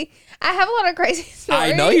really. I have a lot of crazy stories.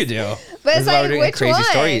 I know you do. But This it's is why we're like, doing a which crazy one?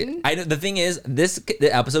 story. I know the thing is, the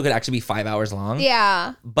episode could actually be 5 hours long.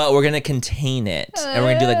 Yeah. But we're gonna contain it, and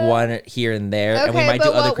we're gonna do like one here and there, and we Okay, might but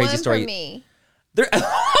do other what crazy one for stories. me? There,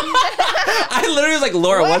 I literally was like,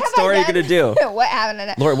 Laura, what have I story are you done? gonna do? What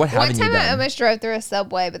happened? Laura, what One haven't you time I done? almost drove through a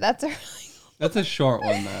subway, but that's a That's a short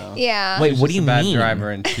one though. yeah. Wait, She's what do just you a bad mean?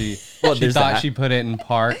 driver, and she Well, she there's thought that. she put it in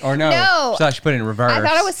park, or no, No. she thought she put it in reverse. I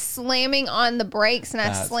thought I was slamming on the brakes and I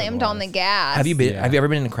That's what it slammed on the was. gas. Have you been? Yeah. Have you ever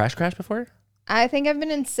been in a crash before? I think I've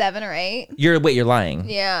been in 7 or 8. You're lying.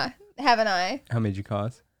 Yeah, haven't I? How many did you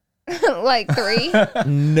cause? Like 3.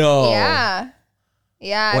 No. Yeah.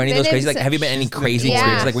 Yeah. Or I've any of been those in crazy? Like, se- have you been any crazy Yeah.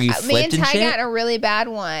 experiences like where you Me flipped and and Ty shit? got in a really bad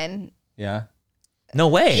one. Yeah. No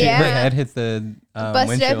way. Yeah. Her head hit the Busted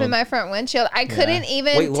windshield. open my front windshield. I couldn't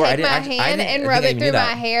even Wait, Laura, I take my didn't- I hand didn't- and I rub think I it knew through my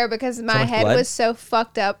that. hair because my much head blood? was so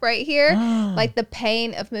fucked up right here. Like the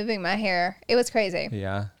pain of moving my hair. It was crazy.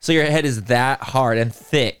 Yeah. So your head is that hard and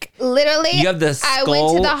thick. Literally, You have the I went to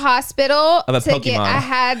skull the hospital of a to get.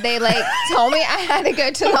 Pokemon. They like told me I had to go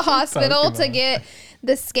to the hospital to Pokemon. get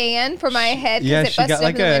the scan for my head Yeah, because it she busted got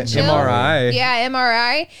like open the a windshield. MRI. Yeah,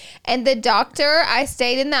 MRI. And the doctor, I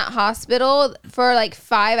stayed in that hospital for like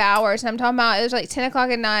 5 hours. And I'm talking about, it was like 10 o'clock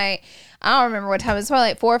at night. I don't remember what time. It was probably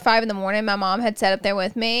like 4 or 5 in the morning. My mom had sat up there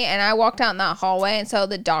with me. And I walked out in that hallway. And so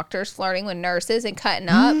the doctor's flirting with nurses and cutting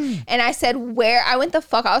up. And I said, I went the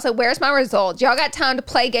fuck. I was like, where's my results? Y'all got time to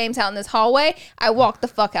play games out in this hallway? I walked the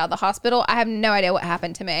fuck out of the hospital. I have no idea what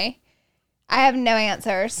happened to me. I have no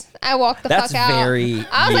answers. I walked the That's fuck out. very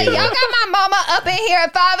I was like, you. y'all got my mama up in here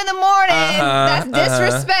at 5 in the morning. That's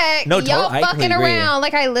disrespect. No, y'all I fucking completely agree. around.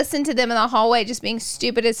 Like I listened to them in the hallway just being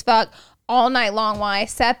stupid as fuck all night long while I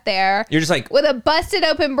sat there You're just like, with a busted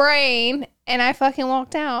open brain and I fucking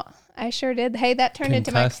walked out. I sure did. Hey, that turned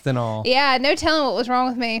into my... Concussed and all. Yeah, no telling what was wrong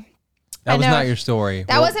with me. That I was know. not your story.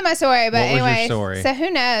 That wasn't my story, but what was your anyway. story? So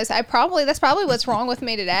who knows? That's probably what's wrong with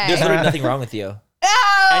me today. there's literally nothing wrong with you.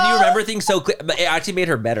 Oh, And you remember things so clear. It actually made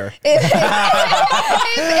her better.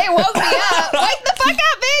 it woke me up. Wake the fuck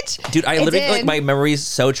up, bitch. Dude, I It literally feel like did. my memory is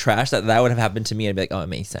so trash that would have happened to me. I'd be like, oh, it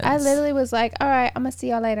makes sense. I literally was like, all right, I'm gonna see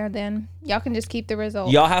y'all later then. Y'all can just keep the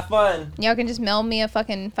result. Y'all have fun. Y'all can just mail me a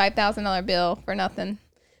fucking $5,000 bill for nothing.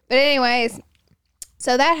 But anyways,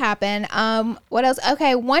 so that happened. What else?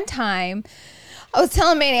 Okay, one time I was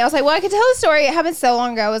telling Manny, I was like, well, I could tell the story. It happened so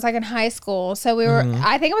long ago. It was like in high school. So we were,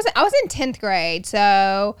 I was in 10th grade.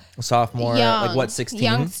 So Sophomore, young, like what, 16?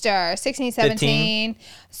 Youngster, 16, 17.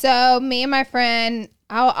 So me and my friend,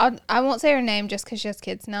 I won't say her name just because she has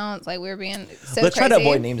kids now. It's like we were being so Let's crazy. try to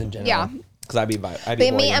avoid names in general. Yeah. Because I'd be But me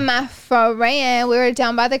avoiding. and my friend, we were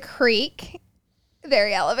down by the creek.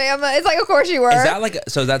 Very Alabama. It's like, of course you were. Is that like,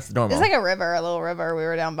 so that's normal. It's like a river, a little river we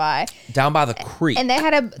were down by. Down by the creek. And they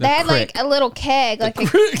had like a little keg, like an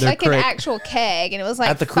creek. actual keg. And it was like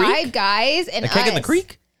At the creek? 5 guys and A keg in the us.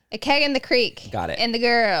 creek? A keg in the creek. Got it. And the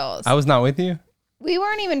girls. I was not with you. We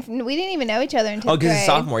didn't even know each other until Oh, because it's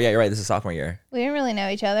sophomore. Yeah, you're right. This is sophomore year. We didn't really know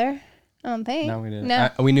each other. I don't think. No, we didn't. No.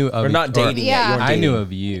 We knew of We're not dating Yeah. yet. You weren't I dating. knew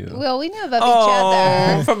of you. Well, we knew of each Oh,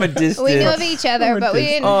 other. from a distance. We knew of each other, but we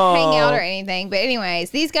didn't hang out Oh. or anything. But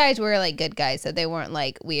anyways, these guys were like good guys, so they weren't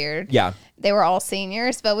like weird. Yeah. They were all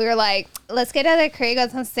seniors, but we were like, let's get to the creek, go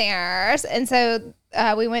downstairs. And so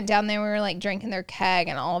we went down there. We were like drinking their keg,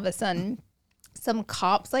 and all of a sudden, some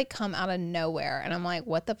cops like come out of nowhere, and I'm like,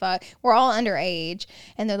 what the fuck? We're all underage,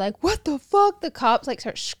 and they're like, what the fuck? The cops like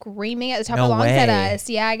start screaming at the top No of lungs at way. us.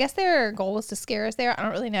 Yeah, I guess their goal was to scare us there. I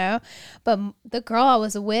don't really know, but the girl I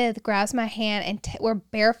was with grabs my hand, and we're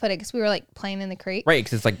barefooted because we were like playing in the creek. Right,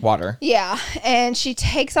 because it's like water. Yeah, and she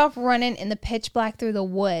takes off running in the pitch black through the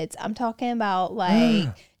woods. I'm talking about like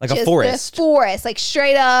Like a just forest. the forest, like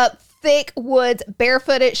straight up thick woods,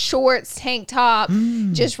 barefooted, shorts, tank top,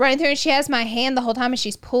 just running through. And she has my hand the whole time, and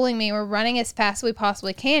she's pulling me. We're running as fast as we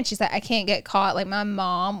possibly can. She's like, I can't get caught. Like my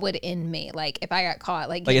mom would end me. Like if I got caught,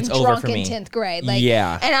 like Like, getting it's over drunk for in me. 10th grade. Like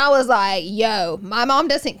Yeah. And I was like, yo, my mom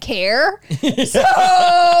doesn't care. So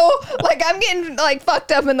like I'm getting like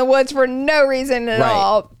fucked up in the woods for no reason at Right.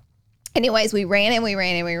 all. Anyways, we ran and we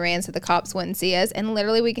ran and we ran so the cops wouldn't see us. And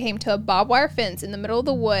literally we came to a barbed wire fence in the middle of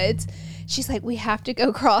the woods. She's like, we have to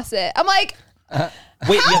go cross it. I'm like,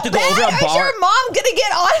 Wait, you have to go over a is bar. your mom gonna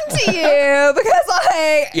get onto you? Because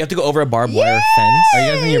like, You have to go over a barbed wire fence. Are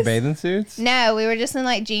you guys in your bathing suits? no, we were just in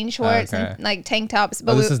like jean shorts Okay. and like tank tops.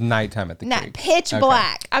 But Oh, this we, is nighttime at the not creek. pitch Okay.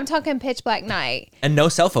 black. I'm talking pitch black night. And no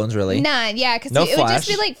cell phones, really. None, yeah, because No it would just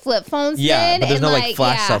be flash? like flip phones. Yeah, then, but there's and no, like,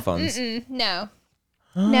 flash cell phones. No.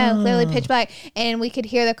 No, literally pitch black. And we could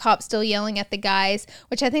hear the cops still yelling at the guys,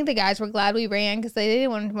 which I think the guys were glad we ran because they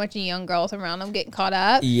didn't want a bunch of young girls around them getting caught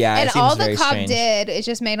up. Yeah, it and seems all the very cop strange. did is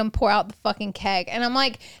just made them pour out the fucking keg. And I'm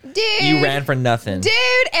like, dude. You ran for nothing. Dude.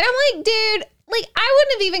 And I'm like, dude. Like, I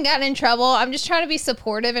wouldn't have even gotten in trouble. I'm just trying to be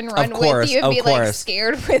supportive and run course, with you and of be like course.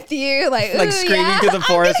 scared with you. Like, Like, ooh, screaming yeah, through the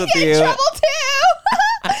forest I'm with gonna get you. in trouble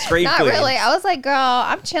too. Scream Not queen. really. I was like, girl,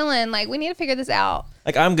 I'm chilling. Like, we need to figure this out.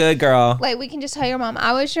 Like, I'm good, girl. Like, we can just tell your mom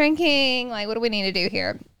I was drinking. Like, what do we need to do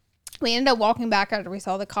here? We ended up walking back after we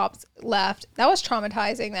saw the cops left. That was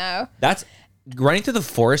traumatizing, though. That's running through the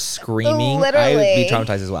forest screaming. I would Literally. be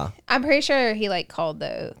traumatized as well. I'm pretty sure he like called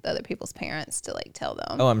the other people's parents to like tell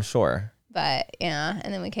them. Oh, I'm sure. But yeah,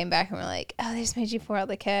 and then we came back and we're like, oh, they just made you pour out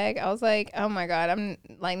the keg. I was like, oh my God, I'm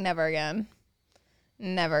like, never again.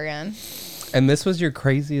 Never again. And this was your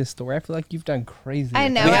craziest story. I feel like you've done crazy. I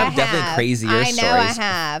know We I have definitely crazier I know I stories.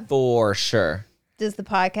 have. For sure. Does the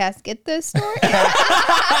podcast get those stories?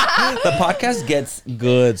 The podcast gets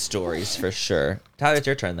good stories for sure. Tyler, it's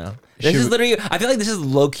your turn though. This Should is we- literally. I feel like this is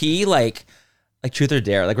low key like truth or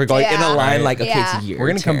dare. Like we're going in a Yeah. line. Like okay, Yeah. it's your We're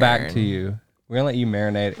gonna come back turn. to you. We're gonna let you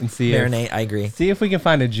marinate and see Marinate. I agree. if we can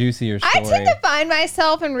find a juicier story. I tend to find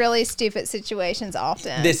myself in really stupid situations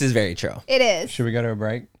often. This is very true. It is. Should we go to a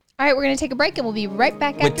break? All right, we're going to take a break and we'll be right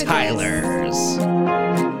back With after this.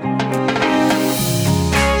 Tyler's.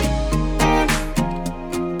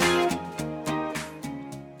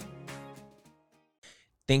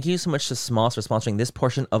 Thank you so much to Smalls for sponsoring this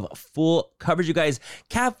portion of full coverage, you guys.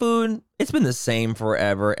 Cat food, it's been the same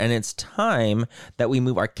forever, and it's time that we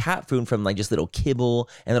move our cat food from like just little kibble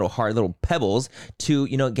and little hard little pebbles to,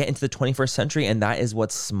 get into the 21st century, and that is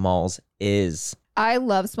what Smalls is. I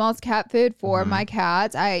love Smalls cat food for my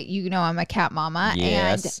cats. I'm a cat mama.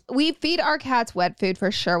 Yes. And we feed our cats wet food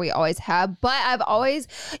for sure. We always have. But I've always,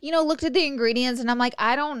 looked at the ingredients and I'm like,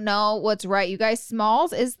 I don't know what's right. You guys,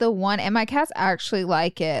 Smalls is the one. And my cats actually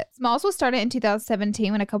like it. Smalls was started in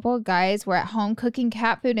 2017 when a couple of guys were at home cooking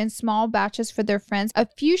cat food in small batches for their friends. A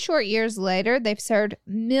few short years later, they've served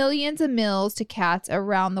millions of meals to cats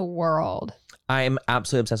around the world. I'm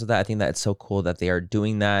absolutely obsessed with that. I think that it's so cool that they are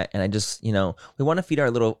doing that. And I just, we want to feed our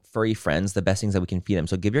little furry friends the best things that we can feed them.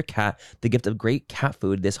 So give your cat the gift of great cat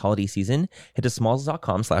food this holiday season. Head to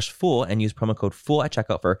smalls.com/fool and use promo code FOOL at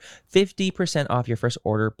checkout for 50% off your first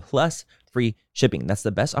order plus free shipping. That's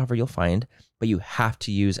the best offer you'll find, but you have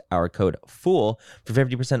to use our code FOOL for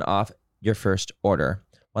 50% off your first order.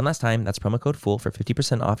 One last time, that's promo code FOOL for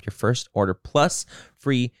 50% off your first order plus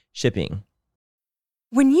free shipping.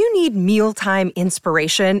 When you need mealtime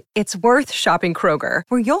inspiration, it's worth shopping Kroger,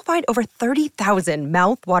 where you'll find over 30,000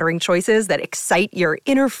 mouth-watering choices that excite your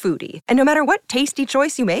inner foodie. And no matter what tasty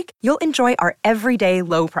choice you make, you'll enjoy our everyday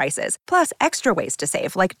low prices, plus extra ways to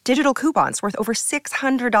save, like digital coupons worth over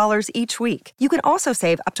 $600 each week. You can also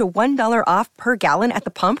save up to $1 off per gallon at the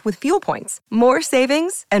pump with fuel points. More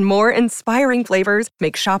savings and more inspiring flavors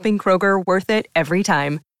make shopping Kroger worth it every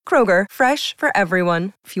time. Kroger, fresh for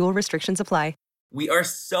everyone. Fuel restrictions apply. We are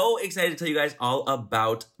so excited to tell you guys all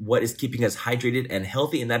about what is keeping us hydrated and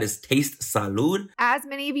healthy, and that is Taste Salud. As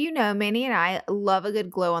many of you know, Manny and I love a good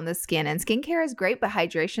glow on the skin, and skincare is great, but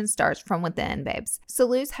hydration starts from within, babes.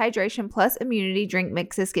 Salud's Hydration Plus Immunity Drink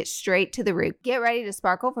Mixes get straight to the root. Get ready to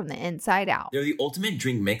sparkle from the inside out. They're the ultimate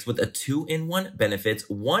drink mix with a 2-in-1 benefits,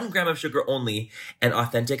 1 gram of sugar only, and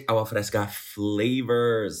authentic agua fresca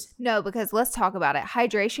flavors. No, because let's talk about it.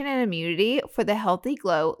 Hydration and immunity for the healthy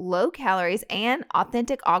glow, low calories, and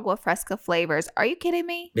authentic agua fresca flavors. Are you kidding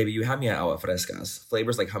me? Baby, you have me at agua frescas.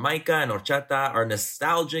 Flavors like Jamaica and horchata are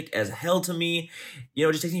nostalgic as hell to me.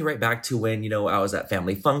 It just takes me right back to when, I was at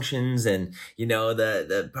family functions and,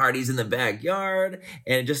 the parties in the backyard.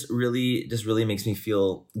 And it just really makes me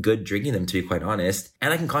feel good drinking them, to be quite honest.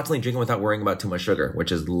 And I can constantly drink them without worrying about too much sugar,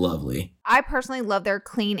 which is lovely. I personally love their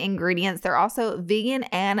clean ingredients. They're also vegan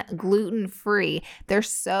and gluten-free. They're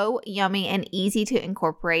so yummy and easy to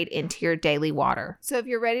incorporate into your daily water. So if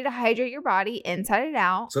you're ready to hydrate your body inside and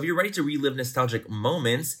out, so if you're ready to relive nostalgic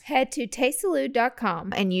moments, head to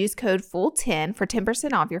tastesalud.com and use code FOOL10 for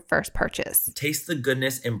 10% off your first purchase. Taste the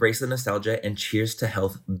goodness, embrace the nostalgia, and cheers to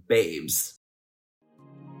health, babes.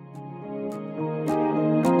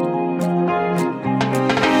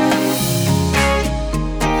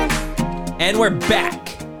 And we're back.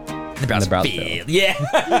 The Brownsville. Yeah.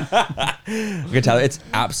 We're gonna tell it's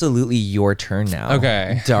absolutely your turn now.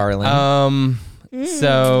 Okay. Darling.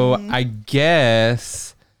 So I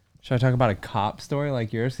guess, should I talk about a cop story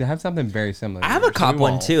like yours? I have something very similar. I have a cop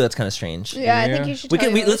one too. That's kind of strange. Yeah, I think you should.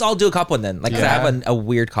 Let's all do a cop one then. Like, 'cause I have a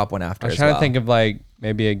weird cop one after. I was trying to think of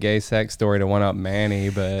maybe a gay sex story to one up Manny,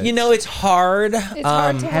 but it's hard. It's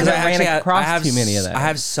hard to because I ran across too many of that. I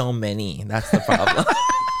have so many. That's the problem.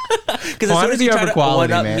 Because as soon Quantity as you try over to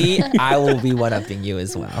quality, one-up man. me, I will be one-upping you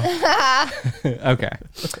as well. Okay.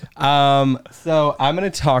 So I'm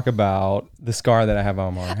going to talk about the scar that I have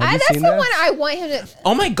on my arm. Have you That's seen the this? one I want him to.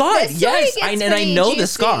 Oh my God! This story Yes, gets and I pretty know the juicy.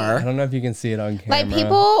 scar. I don't know if you can see it on camera. Like,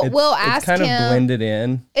 people will It's ask kind him- of blended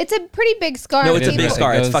in. It's a pretty big scar. No, it's a People- big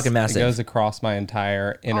scar. It It's goes- fucking massive. It goes across my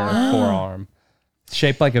entire inner forearm.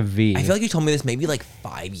 Shaped like a V. I feel like you told me this maybe like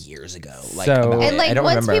 5 years ago. Like, So- about And it. like I don't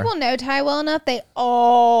once remember. people know Ty well enough, they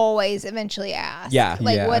always eventually ask. Yeah.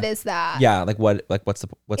 Like, Yeah. what is that? Yeah, like what? Like what's the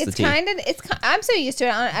It's tea? kind of. I'm so used to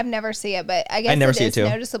it. I've never seen it, but I guess never it see it is too.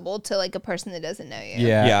 noticeable to like a person that doesn't know you.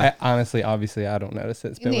 Yeah. Yeah. Honestly, obviously, I don't notice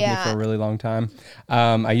it. It's been with me Yeah. for a really long time.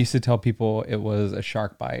 I used to tell people it was a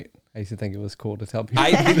shark bite. I used to think it was cool to tell people.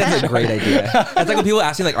 I think that's a great idea. It's like when people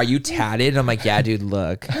ask me, like, "Are you tatted?" I'm like, "Yeah, dude,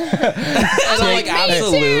 look." And I'm like,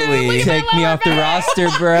 "Absolutely." Take me off the roster,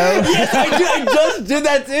 bro. I just did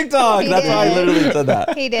that TikTok. He That's why I did. literally said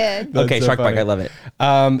that. He did. Okay, so shark funny. bite. I love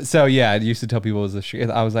it. So yeah, I used to tell people it was a shark.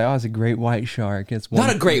 I was like, oh, it's a great white shark. It's one,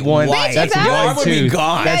 Not a great one. white. That's Your one arm would be tooth.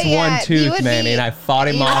 gone. That's Yeah, one you tooth, would man. be- And I fought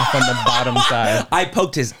him off on the bottom side. I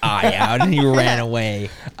poked his eye out and he ran away.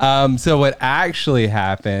 So what actually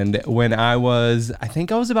happened when I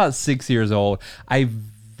think I was about 6 years old. I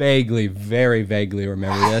very vaguely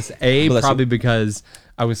remember this. A, Bless you. probably because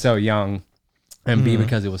I was so young, and B,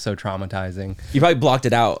 because it was so traumatizing. You probably blocked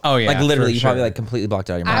it out. Oh, yeah, like literally, for you probably sure. like completely blocked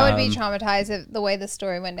it out of your mind. I would be traumatized if the way the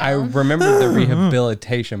story went I down. remember the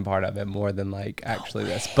rehabilitation part of it more than like actually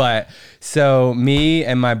this. But so me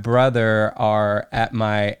and my brother are at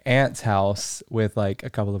my aunt's house with like a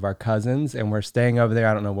couple of our cousins, and we're staying over there.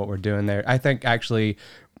 I don't know what we're doing there. I think actually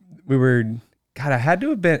we were. God, I had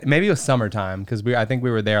to have been, maybe it was summertime because I think we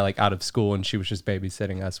were there like out of school and she was just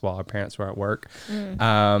babysitting us while our parents were at work.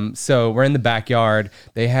 So we're in the backyard.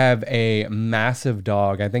 They have a massive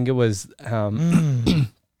dog. I think it was, I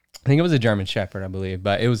think it was a German Shepherd, I believe,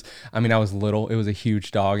 but it was, I was little. It was a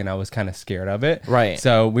huge dog and I was kind of scared of it. Right.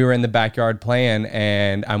 So we were in the backyard playing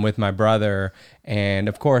and I'm with my brother And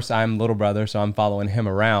of course, I'm little brother, so I'm following him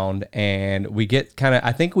around. And we get kind of,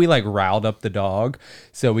 I think we like riled up the dog.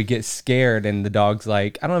 So we get scared, and the dog's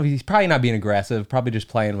like, I don't know, he's probably not being aggressive, probably just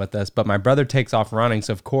playing with us. But my brother takes off running.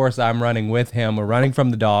 So of course, I'm running with him. We're running from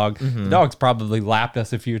the dog. The dog's probably lapped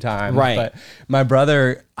us a few times. Right. But my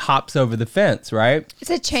brother hops over the fence, right? It's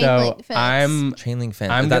a chain So link fence. Chain link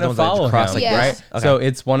fence. I'm Is that gonna the ones that follow cross him, like Yes. this? right? So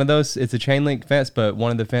it's one of those. It's a chain link fence, but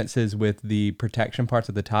one of the fences with the protection parts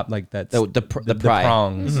at the top, like that's The pry.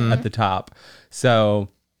 prongs at the top. So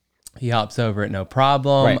he hops over it, no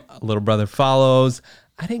problem. Right. Little brother follows.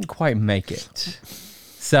 I didn't quite make it,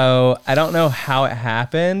 so I don't know how it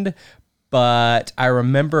happened, but I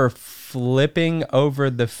remember flipping over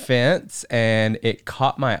the fence and it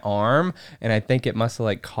caught my arm, and I think it must have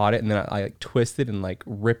like caught it, and then I like twisted and like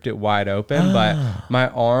ripped it wide open. But my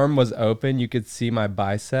arm was open. You could see my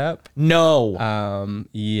bicep. No.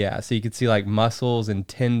 Yeah, so you could see like muscles and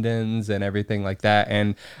tendons and everything like that.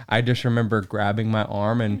 And I just remember grabbing my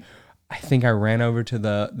arm, and I think I ran over to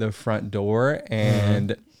the front door,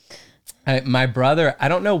 and my brother, I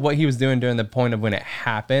don't know what he was doing during the point of when it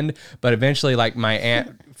happened, but eventually like my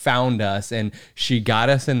aunt found us and she got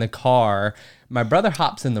us in the car. My brother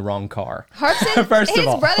hops in the wrong car. Harpson, First of his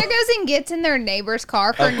all. brother goes and gets in their neighbor's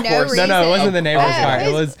car for no course. reason. No, it wasn't the neighbor's Oh, car.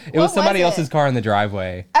 It was what somebody was else's it? car in the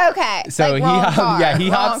driveway. Okay. So like wrong car. he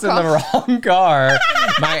Wrong hops in car. the wrong car.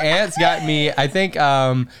 My aunt's got me. I think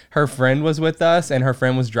her friend was with us, and her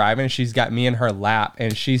friend was driving. And she's got me in her lap,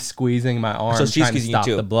 and she's squeezing my arm, So she's trying to squeezing you stop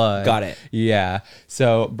too. the blood. Got it. Yeah.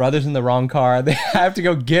 So brother's in the wrong car. They have to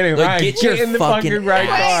go get him. Like, Ryan, get your in the fucking fucking right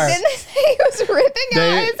ass. car. Wait, didn't they say he was ripping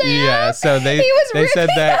out his hair? Yeah, so He was they said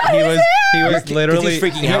ripping that out he his was hair. literally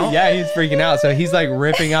freaking out? Yeah, he's freaking out. So he's like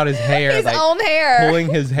ripping out his hair, His like own hair.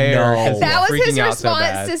 pulling his hair. No. 'cause he's That was freaking his out so response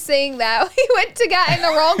bad. to seeing that. He went to got in the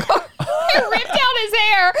wrong car and ripped out his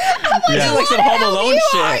hair. I'm like, Yeah. "What Like some the Home hell Alone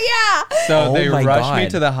you are?" shit. Yeah. So Oh they my rushed me God.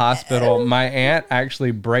 to the hospital. My aunt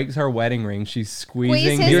actually breaks her wedding ring. She's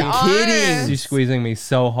squeezing Squeeze his me. You're arm. kidding. She's squeezing me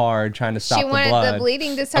so hard, trying to stop She the wanted blood. the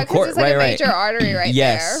bleeding to stop Of course, because it's like right, a right. major artery right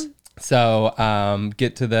Yes. there. So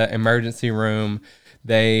get to the emergency room.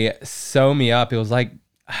 They sew me up. It was like,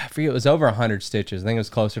 I forget, it was over 100 stitches. I think it was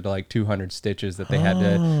closer to like 200 stitches that they had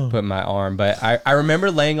to put in my arm. But I remember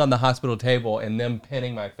laying on the hospital table and them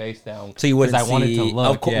pinning my face down. So you wouldn't 'cause I wanted to see-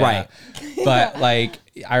 look. of course, right. But like,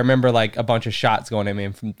 I remember like a bunch of shots going at me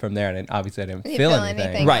from there. And obviously I didn't You feel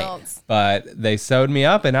anything. Right. else. But they sewed me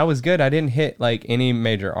up and I was good. I didn't hit like any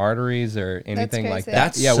major arteries or anything like crazy.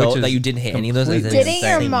 that. That's so which that is you didn't hit any of those. Is completely Didn't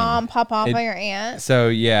your insane. mom pop off It- on your aunt? So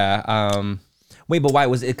yeah, Wait, but why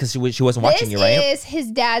was it? Because she wasn't watching This you, right? is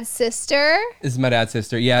his dad's sister. this is my dad's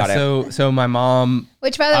sister. Yeah, Got it. so my mom.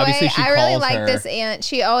 Which, by the Obviously, way, she I really calls like her- this aunt.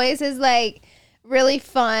 She always is like really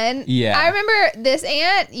fun. Yeah. I remember this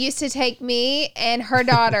aunt used to take me and her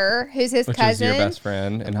daughter, who's his Which cousin. is your best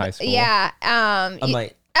friend in high school. Yeah. I'm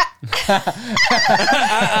like,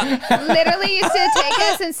 Literally used to take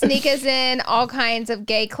us and sneak us in all kinds of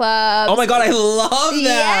gay clubs. oh my God, I love that.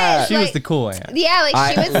 Yes. She was like- the cool aunt. Yeah, like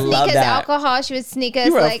she I would sneak love us that. alcohol. She would sneak us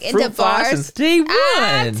You were like a fruit into fly bars. since day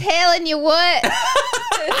I'm one. telling you what.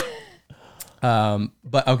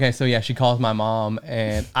 But okay, so yeah, she calls my mom,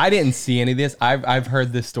 and I didn't see any of this. I've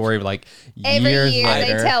heard this story like Every years year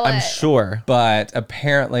later. they tell I'm it. sure. But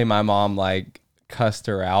apparently, my mom like cussed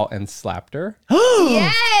her out and slapped her.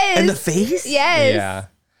 Yes. In the face? Yes. Yeah.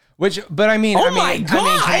 But I mean, Oh I mean, my come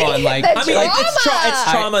on, like, The I mean, like, it's Trauma.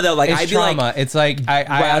 trauma though. Like, it's I'd be trauma. like, It's like I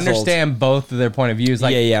razzled. understand both of their point of views.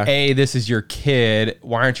 Like, Yeah. A, this is your kid.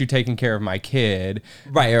 Why aren't you taking care of my kid?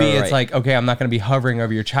 Right, B, right, it's right. like, okay, I'm not going to be hovering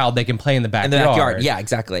over your child. They can play in the in backyard. the backyard. Yeah,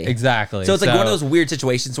 exactly. exactly. So it's like one of those weird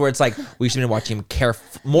situations where it's like we should have been watching him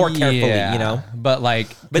more carefully, Yeah. you know? But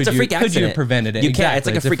like, But it's a freak Could you accident. have prevented it? You can't. It's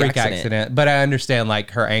Exactly. like a freak accident. But I understand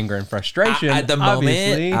like her anger and frustration At the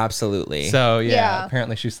obviously. moment, absolutely. So yeah, Yeah.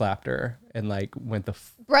 apparently she slapped her and like went the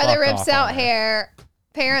Brother fuck rips off out on her. hair.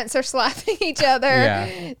 Parents are slapping each other.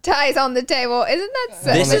 Yeah. Ties on the table. Isn't that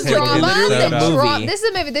so? This the is like drama? literally a The movie. This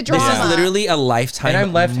is a movie. The this drama. is literally a lifetime And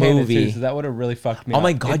I'm left-handed movie. too, so that would have really fucked me Oh up.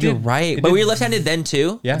 my God, It you're did- right. it But did- were you left-handed then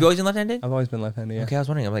too? Yeah. Have you always been left-handed? I've always been left-handed. Yeah. Okay, I was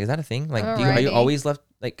wondering. I'm like, is that a thing? Like, are you Alrighty. always left?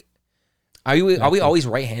 Like, are we always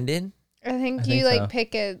right-handed? I think I you think like so.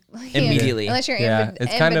 pick a hand, Immediately. unless you're Yeah,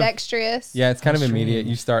 it's kind of- ambidextrous. Yeah, it's kind of How immediate. strange.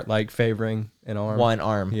 You start like favoring an arm. One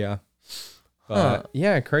arm. Yeah. But Huh.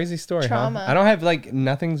 yeah, crazy story. Trauma. Huh? I don't have like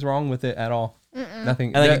nothing's wrong with it at all.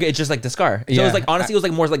 Nothing. And like the- it's just like the scar. So it Yeah. was like honestly, it was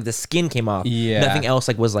like more like the skin came off. Yeah. Nothing else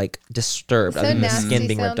like was like disturbed So other than the nasty skin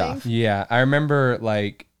being ripped sounding. off. Yeah, I remember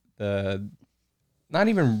like the not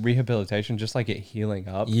even rehabilitation, just like it healing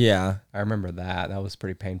up. Yeah. I remember that. That was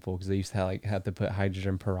pretty painful because they used to have to put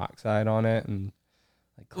hydrogen peroxide on it and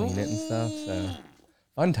like clean it and stuff. So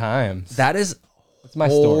fun times. That is That's my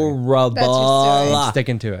story. horrible. That's your story. I'm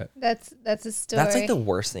sticking to it. That's a story. That's like the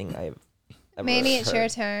worst thing I've ever Manny, it's heard. your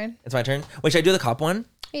turn. It's my turn. Wait, should I do the cop one?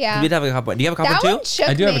 Yeah. We did have a cop one. Do you have a cop That one too? one shook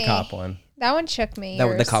I do have me. a cop one. That one shook me. That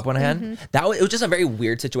the yours. cop one I had. It was just a very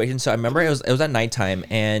weird situation. So I remember it was at nighttime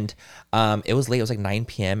and it was late. It was like 9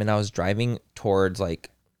 p.m. and I was driving towards like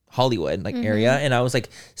Hollywood area, and I was like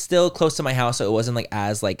still close to my house, so it wasn't like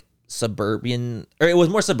as like suburban, or it was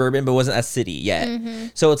more suburban, but it wasn't as city yet.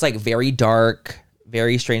 So it's like very dark,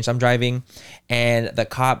 very strange. So I'm driving, and there's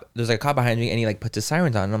like a cop behind me, and he like puts his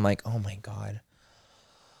sirens on, and I'm like, oh my god.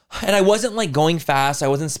 And I wasn't like going fast. I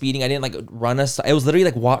wasn't speeding. I didn't like run it was literally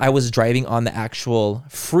like while I was driving on the actual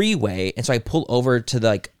freeway. And so I pulled over to the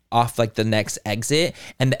like off like the next exit,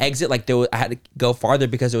 and the exit like I had to go farther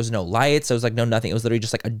because there was no lights. There was like no nothing. It was literally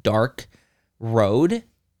just like a dark road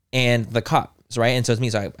and the cops, right? And so it's me.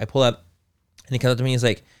 So I pull up and he comes up to me. He's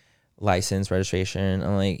like, license, registration.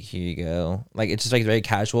 I'm like, here you go. Like, it's just like very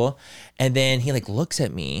casual. And then he like looks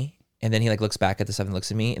at me. And then he like looks back at the stuff and looks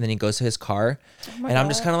at me, and then he goes to his car, and I'm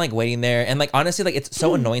just kind of like waiting there. And like honestly, like it's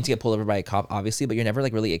so annoying to get pulled over by a cop, obviously, but you're never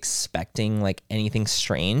like really expecting like anything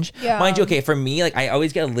strange. Yeah. Mind you, okay, for me, like I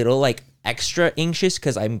always get a little like extra anxious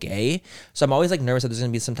because I'm gay, so I'm always like nervous that there's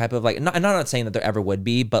gonna be some type of like. I'm not saying that there ever would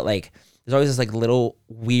be, but like there's always this like little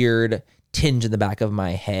weird tinge in the back of my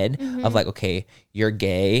head of like, okay, you're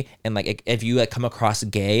gay, and like if you like come across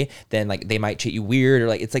gay, then like they might treat you weird, or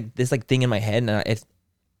like it's like this like thing in my head, and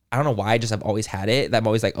I don't know why, I've always had it. That I'm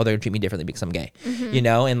always like, oh, they're gonna treat me differently because I'm gay, you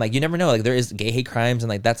know? And like, you never know. Like, there is gay hate crimes, and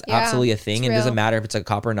like, that's absolutely a thing. And it doesn't matter if it's a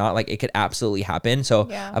cop or not. Like, it could absolutely happen. So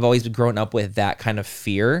I've always grown up with that kind of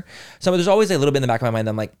fear. So there's always a little bit in the back of my mind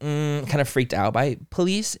that I'm like, kind of freaked out by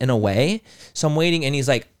police in a way. So I'm waiting, and he's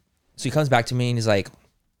like, so he comes back to me and he's like,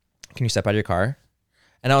 can you step out of your car?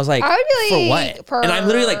 And I was like, I would be like, for what? And I'm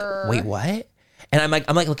literally like, wait, what? And I'm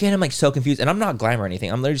like looking at him like so confused, and I'm not glamour or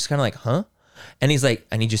anything. I'm literally just kind of like, huh? And he's like,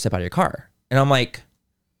 I need you to step out of your car. And I'm like,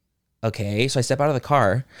 okay. So I step out of the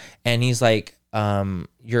car, and he's like,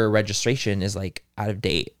 your registration is like out of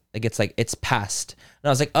date. Like it's past. And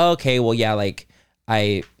I was like, oh, okay, well, yeah, like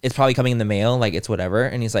it's probably coming in the mail. Like it's whatever.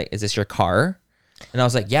 And he's like, is this your car? And I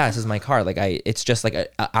was like, yeah, this is my car. Like it's just like a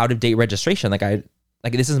out of date registration. Like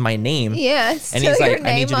this is my name. Yeah. And he's like,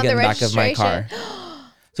 I need you to get in the back of my car.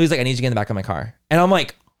 So he's like, I need you to get in the back of my car. And I'm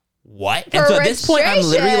like, what? And so at this point, I'm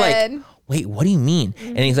literally like, wait, what do you mean?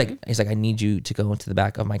 And he's like, I need you to go into the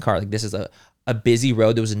back of my car. Like, this is a busy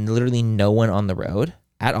road. There was literally no one on the road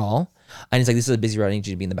at all. And he's like, this is a busy road. I need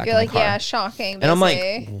you to be in the back of my car. Yeah, shocking. And I'm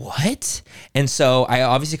like, what? And so I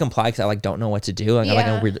obviously comply because I like don't know what to do. Like I'm like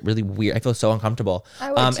a really weird. I feel so uncomfortable.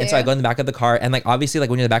 I would and so I go in the back of the car, and like obviously like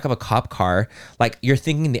when you're in the back of a cop car, like you're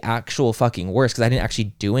thinking the actual fucking worst because I didn't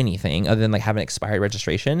actually do anything other than like have an expired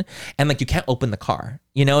registration, and like you can't open the car.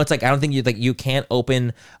 You know, it's like I don't think you can't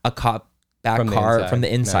open a cop back car from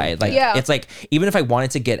the inside. No. Like it's like even if I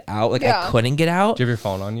wanted to get out, like I couldn't get out. Do you have your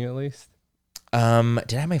phone on you at least? Did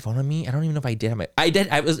I have my phone on me? I don't even know if I did have I did.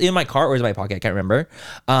 I was in my car or was in my pocket. I can't remember.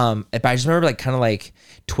 But I just remember like kind of like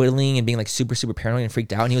twiddling and being like super paranoid and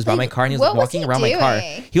freaked out. And he was by my car, and he was like walking around my car.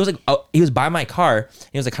 He was like, he was by my car. And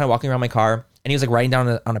he was like kind of walking around my car, and he was like writing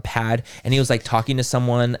down on a pad, and he was like talking to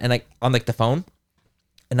someone and like on like the phone.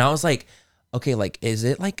 And I was like, okay, like, is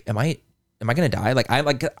it like, am I gonna die? Like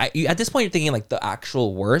at this point you're thinking like the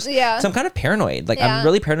actual worst. Yeah. So I'm kind of paranoid. Like I'm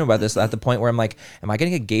really paranoid about this at the point where I'm like, am I gonna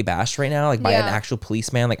get gay bashed right now? Like by an actual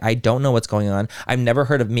policeman? Like I don't know what's going on. I've never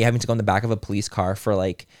heard of me having to go in the back of a police car for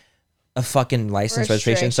like a fucking license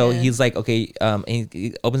registration. So he's like, okay,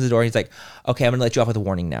 he opens the door. He's like, okay, I'm gonna let you off with a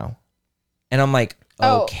warning now. And I'm like,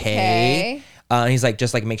 okay. And he's like,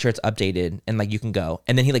 just like make sure it's updated and like you can go.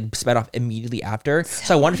 And then he like sped off immediately after.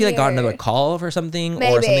 So I wonder if he like got another call or something,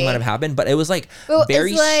 or something might have happened. But it was like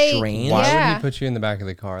very strange. Why would he put you in the back of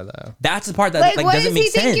the car though? That's the part that like doesn't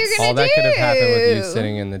make sense. All that could have happened with you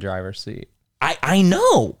sitting in the driver's seat. I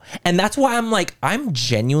know. And that's why I'm like, I'm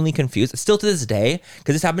genuinely confused. Still to this day,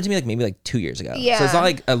 because this happened to me like maybe like 2 years ago. Yeah. So it's not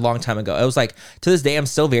like a long time ago. It was like, to this day, I'm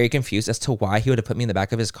still very confused as to why he would have put me in the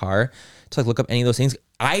back of his car to like look up any of those things.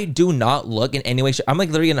 I do not look in any way. I'm like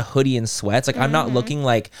literally in a hoodie and sweats. Like I'm not looking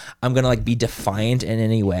like I'm going to like be defiant in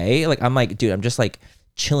any way. Like I'm like, dude, I'm just like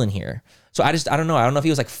chilling here. So I don't know. I don't know if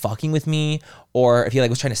he was like fucking with me or if he like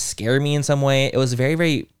was trying to scare me in some way. It was very,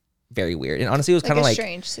 very, very weird. And honestly, it was kind of like,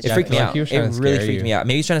 it freaked me out. It really freaked me out.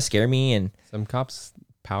 Maybe he's trying to scare me, and some cops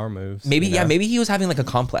power moves. Maybe, maybe he was having like a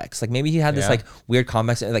complex. Like maybe he had this like weird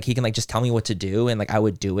complex, and like he can like just tell me what to do, and like I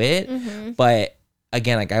would do it. But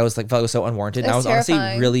again, like I was like, felt it was so unwarranted. And I That's was honestly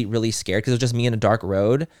terrifying. really, really scared because it was just me in a dark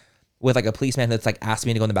road with like a policeman that's like asked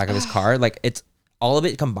me to go in the back of his car. Like it's all of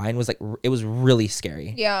it combined was like, it was really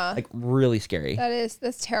scary. Yeah. Like really scary.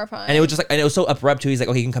 That's terrifying. And it was just like, and it was so abrupt too. He's like,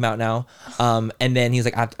 okay, you can come out now. And then he's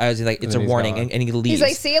like, I was like, it's a then he's warning. gone. And he leaves. He's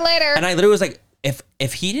like, see you later. And I literally was like,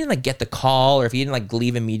 if he didn't like get the call or if he didn't like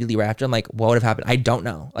leave immediately right after, I'm like, what would have happened? I don't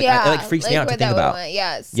know. Like, it like freaks me out to where think that about. went.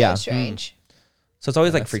 Yeah, it's so Yeah. strange. So it's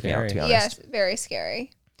always like That's freaking out, to be scary. honest. Yes, very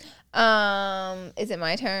scary. Is it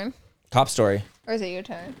my turn Cop story. or is it your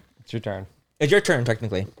turn? It's your turn. It's your turn,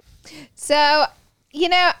 technically. So, you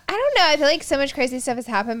know, I don't know. I feel like so much crazy stuff has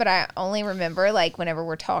happened, but I only remember like whenever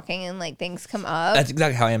we're talking and like things come up. That's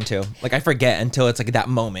exactly how I am too. Like I forget until it's like that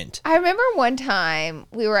moment. I remember one time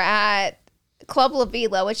we were at Club La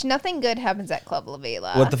Vila, which nothing good happens at Club La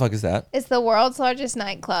Vila. What the fuck is that? It's the world's largest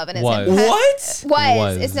nightclub, and it's Was. in What? Was.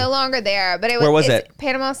 Was. It's no longer there, but it was. Where was it's it?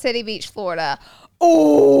 Panama City Beach, Florida.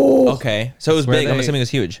 Okay. So it was where big. I'm they- assuming it was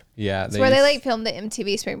huge. Yeah. It's where they like filmed the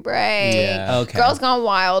MTV Spring Break. Yeah. Okay. Girls Gone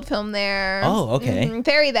Wild filmed there. Oh, okay.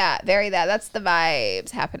 Very that. That's the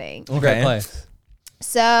vibes happening. Great Okay. place.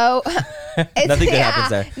 So it's, Nothing good happens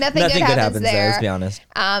there. Nothing good happens there. Let's be honest.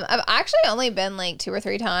 I've actually only been like 2 or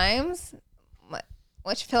 3 times,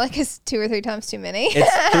 which I feel like is 2 or 3 times too many.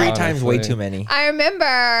 It's 3 times way Honestly. too many. I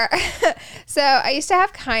remember. So I used to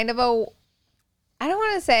have kind of a. I don't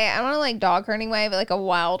want to like dog herding way, but like a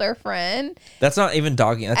wilder friend. That's not even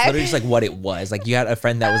dogging. That's literally just like what it was. Like you had a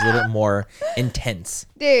friend that was a little bit more intense.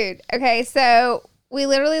 Dude, okay, so we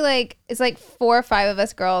literally like, it's like 4 or 5 of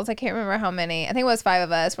us girls. I can't remember how many. I think it was 5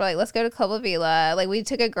 of us. We're like, let's go to Club La Vila. Like we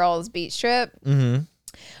took a girls' beach trip. Mm-hmm.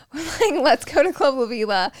 We're like, let's go to Club La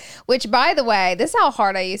Vila. Which, by the way, this is how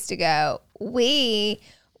hard I used to go. We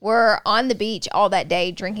were on the beach all that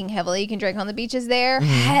day drinking heavily. You can drink on the beaches there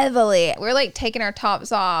heavily. We were like taking our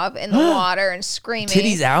tops off in the water and screaming.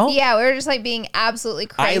 Titties out? Yeah, we were just like being absolutely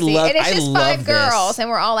I crazy. love- and it's I just love 5 girls, this. and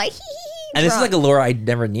we're all like, hee hee hee. And this is like a lure I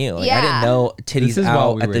never knew. Like I Yeah. didn't know titties This is out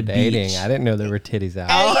while we at were the dating. beach. I didn't know there were titties out.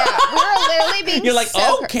 Oh, yeah, we were literally being You're like,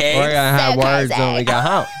 so okay. We're gonna have So words crazy. when we go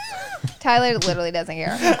home. Tyler literally doesn't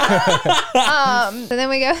care. So then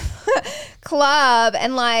we go club,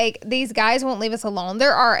 and like these guys won't leave us alone.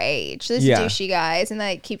 They're our age, these Yeah. douchey guys, and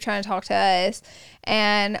they keep trying to talk to us.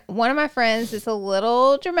 And one of my friends is a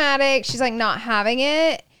little dramatic. She's like not having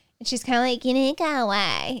it, and she's kind of like, you need to go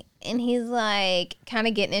away. And he's like kind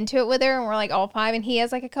of getting into it with her, and we're like all 5, and he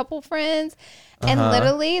has like a couple friends. And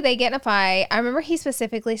literally, they get in a fight. I remember he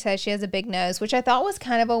specifically said she has a big nose, which I thought was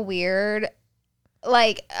kind of a weird,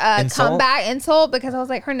 like, Insult? comeback insult, because I was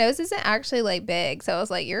like, her nose isn't actually like big. So I was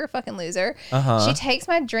like, you're a fucking loser. She takes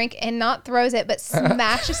my drink and not throws it, but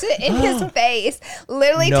smashes it in his face.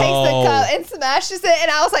 Literally takes the No. cup and smashes it. And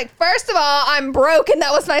I was like, first of all, I'm broke, and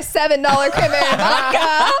that was my $7 Cranberry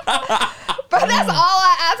vodka. But that's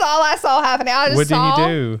all I saw happening. I just What saw. did he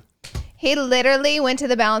do? He literally went to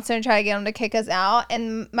the bouncer and tried to get him to kick us out.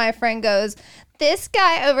 And my friend goes, this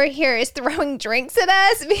guy over here is throwing drinks at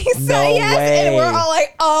us. And he said No yes. And we're way. all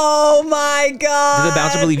like, oh my God. Did the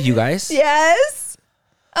bouncer believe you guys? Yes.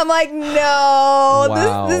 I'm like, no,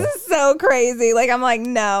 Wow. this is so crazy. Like, I'm like,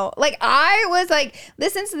 no. Like, I was like,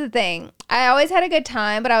 this is the thing. I always had a good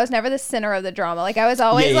time, but I was never the center of the drama. Like, I was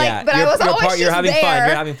always but I was always You're just having there. fun.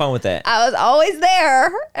 You're having fun with it. I was always there.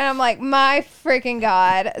 And I'm like, my freaking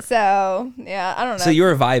God. So, yeah, I don't know. So you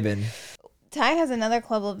were vibing. Ty has another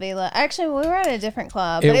Club La Vila. Actually, we were at a different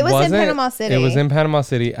club, but it was in wasn't- Panama City. It was in Panama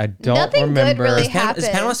City. I don't Nothing good remember. really Is happened.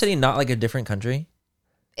 Panama City not like a different country?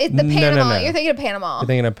 It's the No, Panama. no. You're thinking of Panama. I'm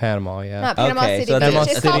thinking of Panama. Yeah. Not Panama Okay, City so Beach. Panama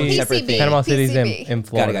It's called City- separate PCB. thing. Panama City's PCB. in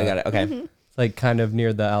Florida. Got it. Okay. It's like kind of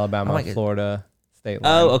near the Alabama, Oh my God. Florida state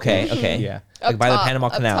line. Oh, okay. Yeah. Like by the top, Panama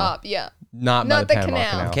up Canal. top, yeah. Not Not by the the Panama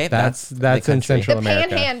canal. Canal. Okay, that's the in country. Central The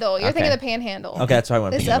America. Panhandle. You're Okay. thinking of the Panhandle. Okay, that's what I'm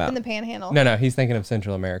It's thinking up about. in the Panhandle. No, he's thinking of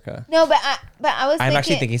Central America. No, but I was. I'm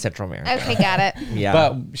actually thinking Central America. Okay, got it. Yeah.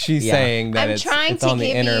 But she's Yeah. saying that I'm it's, trying it's to on the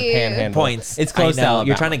give inner you panhandle. Points. It's close I to know. Alabama.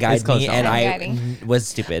 You're trying to guide It's close me, to and I'm I guiding. was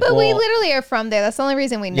stupid. But we literally are from there. That's the only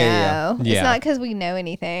reason we know. Yeah, yeah. It's not because we know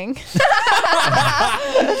anything.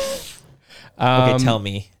 Okay, tell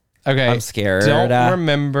me. Okay. I'm scared. Don't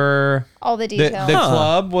remember. All the The details.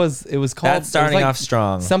 club was, it was called. That's starting it was like off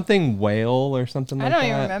strong. Something whale or something I like don't that.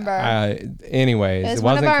 even remember. Anyways, it was it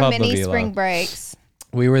one wasn't of our Club La mini Vila. spring breaks.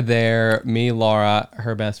 We were there. Me, Laura,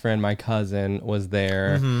 her best friend, my cousin was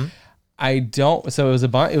there. Mm-hmm. I don't. So it was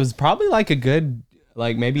it was probably like a good,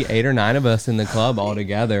 like maybe 8 or 9 of us in the club all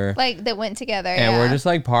together, Like that went together. and yeah. we're just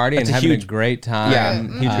like partying, That's a having huge- a great time. Yeah,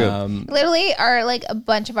 huge group. literally are like a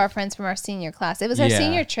bunch of our friends from our senior class. It was our Yeah.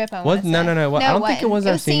 senior trip. I Was- wanna no, say. no, no. I don't think it was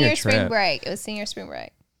our senior senior spring trip. break. It was senior spring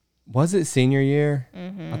break. Was it senior year?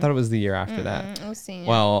 I thought it was the year after that. It was senior.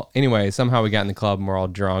 Well, anyway, somehow we got in the club and we're all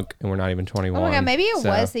drunk and we're not even 21. Oh my God, maybe it so,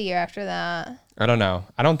 was the year after that. I don't know.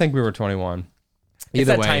 I don't think we were 21. It's Either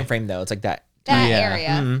that way, time frame though. It's like that. That Yeah.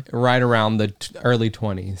 area. right around the early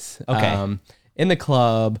 20s. Okay. In the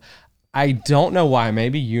club, I don't know why.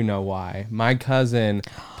 Maybe you know why. My cousin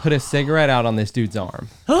put a cigarette out on this dude's arm.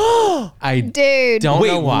 I Dude. don't Wait,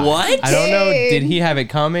 know why. what? I don't know. Dude. Did he have it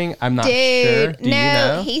coming? I'm not sure. Do no, you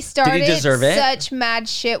know? he started deserve it? such mad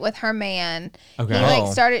shit with her man. Okay. He like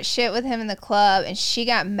Oh. started shit with him in the club, and she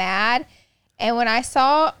got mad. And when I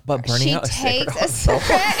saw But burning she out a takes cigarette a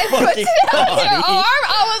cigarette and puts fucking it on your body. arm,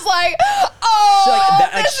 I was like, oh, So, like,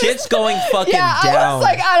 that this shit's is- going fucking yeah, down. I was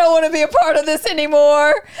like, I don't want to be a part of this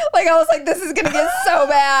anymore. Like, I was like, this is gonna get so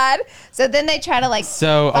bad. So then they try to like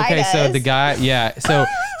So fight okay, so us. the guy, yeah. So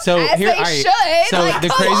As here, they all right. should, So like, the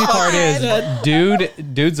come crazy part on. is,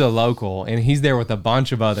 dude's a local, and he's there with a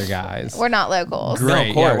bunch of other guys. We're not locals. No, Great, of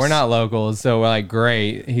yeah, course. we're not locals, so we're like,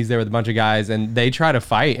 great. He's there with a bunch of guys, and they try to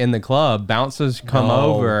fight in the club. Bouncers come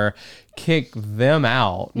No. over, kick them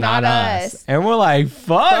out, not, Not us. us. And we're like,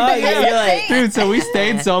 fuck, yeah, yeah. you're like- Dude. So we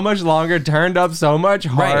stayed so much longer, turned up so much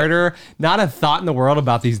harder. Not a thought in the world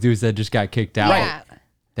about these dudes that just got kicked out. Yeah.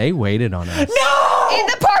 They waited on us. In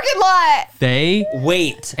the parking lot. They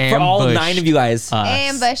Wait for all Ambushed 9 of you guys. us.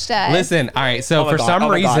 Ambushed us. Listen, all right. So Oh my for God, some oh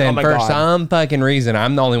my God, reason, oh my for God. some fucking reason,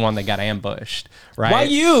 I'm the only one that got ambushed. Right? Why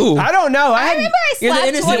you? I don't know. I remember I You're the slapped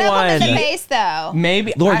innocent one of them in one. the face though.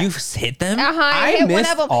 Maybe Lord, I- you hit them? I hit one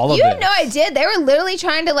missed of them. all of you this. know I did. They were literally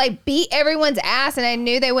trying to like beat everyone's ass, and I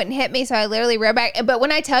knew they wouldn't hit me, so I literally reared back. But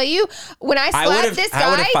when I tell you, when I slapped would've- this I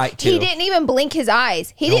would've guy, fight he too. didn't even blink his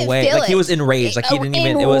eyes. He No didn't way. feel Like, it. he was enraged. Like, he didn't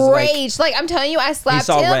even- it was like- enraged. Like I'm telling you, I slapped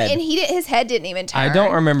saw him, red. and his head didn't even turn. I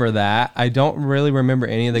don't remember that. I don't really remember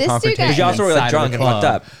any of the This dude confrontation. got- 'Cause you also were, like, inside of drunk the and fucked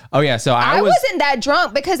club. up. Oh yeah, so I wasn't that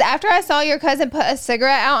drunk because after I saw your cousin put a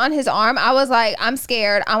cigarette out on his arm, I was like, I'm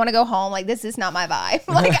scared. I want to go home. Like, this is not my vibe.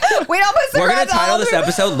 Like, we don't put cigarettes We're going to title all this over-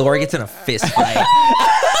 episode, Lori Gets in a Fist Fight.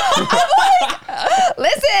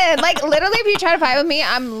 Listen, like, literally, if you try to fight with me,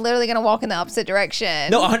 I'm literally going to walk in the opposite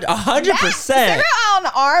direction. No, 100%. Cigarette on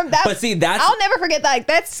the arm. That's, But see, that's- I'll never forget that. Like,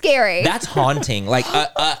 that's scary. That's haunting. Like,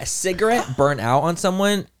 a cigarette burnt out on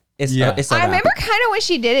someone is Yeah. it's a I wrap. remember kind of when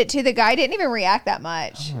she did it too. The guy didn't even react that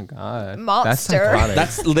much. Oh my god, Monster. That's psychotic.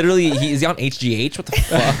 That's literally, is he on HGH? What the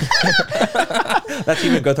fuck? That's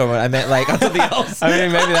even go through. I meant like on something else. I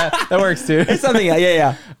mean, maybe that works too. It's something,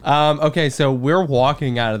 yeah. Okay, so we're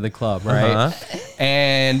walking out of the club, right? Uh-huh.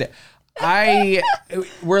 And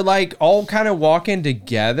we're like all kind of walking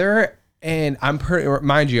together, and I'm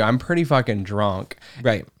pretty fucking drunk,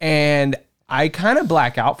 Right. and I kind of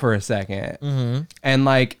black out for a second, and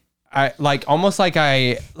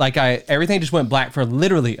everything just went black for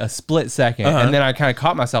literally a split second, and then I kind of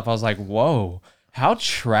caught myself. I was like, whoa. How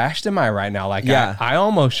trashed am I right now? Like, Yeah. I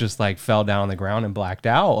almost just like fell down on the ground and blacked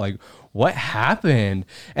out. Like, what happened?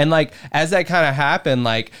 And like, as that kind of happened,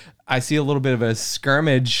 like, I see a little bit of a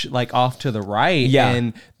skirmish like off to the right. Yeah.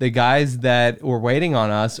 And the guys that were waiting on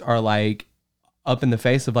us are like up in the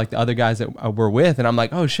face of like the other guys that we're with. And I'm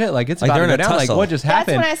like, oh shit, like it's Like, about they're to in go a down. Like, tussle. what just That's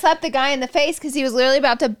happened? when I slapped the guy in the face because he was literally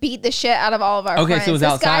about to beat the shit out of all of our Okay, so friends. it was This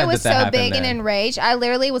outside guy was that so happened big and then. enraged. I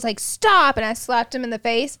literally was like, stop. And I slapped him in the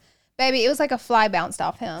face. Baby, it was like a fly bounced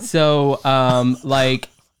off him. So, like,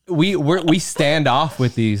 we stand off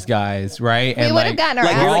with these guys, right? We And would've like, gotten our we're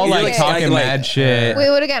ass all like kicked. talking Like, mad shit. We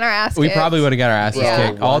would have gotten our ass We kicked. probably would have got our asses Yeah.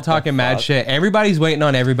 kicked. All What the talking mad fuck? shit. Everybody's waiting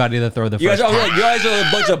on everybody to throw the You first guys, punch. you guys are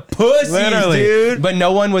a bunch of pussies, Literally, dude. but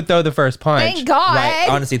no one would throw the first punch. Thank God. Right.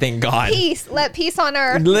 Honestly, thank God. Peace. Let peace on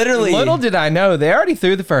earth. Literally. Little did I know, they already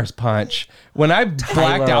threw the first punch. When I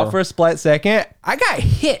blacked out for a split second, I got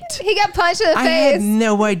hit. He got punched in the I had face.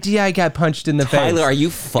 no idea I got punched in the face. Tyler, are you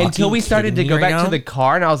fucking Until we started to kidding go me back right to now? the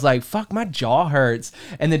car, and I was like, fuck, my jaw hurts.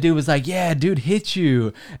 And the dude was like, yeah, dude hit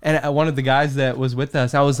you. And one of the guys that was with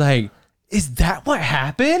us, I was like, is that what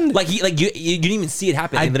happened? Like you didn't even see it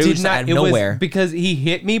happen. I It literally did just not. out of It nowhere. was because he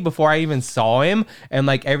hit me before I even saw him, and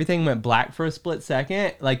like everything went black for a split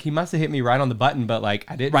second. Like he must have hit me right on the button, but like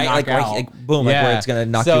I didn't Right, knock like, out. like, boom, like, where it's gonna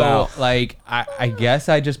knock you So, out. like I guess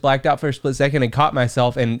I just blacked out for a split second and caught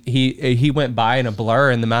myself, and he went by in a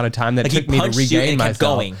blur in the amount of time that Like, it he took me to punched you regain and kept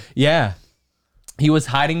myself. going. Yeah. He was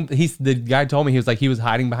hiding. The guy told me he was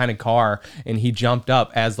hiding behind a car, and he jumped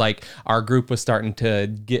up as like our group was starting to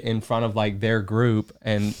get in front of like their group,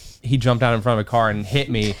 and he jumped out in front of a car and hit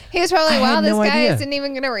me. He was probably like, I wow, had this no guy idea. isn't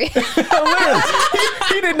even going to react.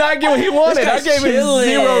 He did not get what he wanted. I guy's gave him chilling.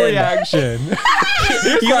 zero reaction.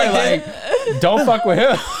 He's probably like, Don't fuck with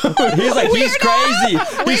him. He's like, he's crazy.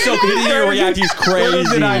 He's so crazy. He react. He's Little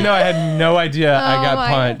did I crazy. know. I had no idea I Oh got my-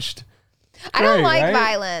 punched. I don't Great, like right?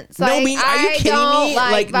 violence. No, Like, are you kidding don't me?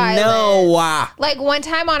 like no. violence. Like one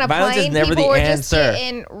time on a Violence is plane, never people the were just answer.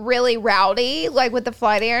 getting really rowdy, like with the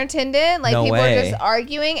flight air attendant. Like No people way. were just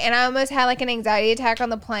arguing, and I almost had like an anxiety attack on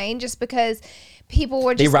the plane just because people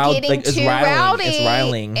were They just riled- getting like, it's too riling. rowdy. It's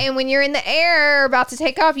riling. And when you're in the air about to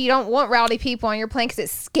take off, you don't want rowdy people on your plane because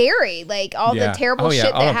it's scary. Like all Yeah. the terrible Oh, yeah.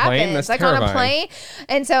 shit On that a plane? happens, That's like on a terrifying. plane.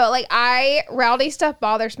 And so like rowdy stuff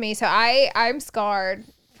bothers me. So I'm scarred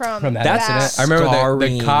from That That's incident. I remember the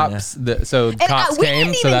scarring. cops. The cops we came,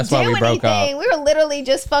 didn't so even that's why do we broke anything. up. We were literally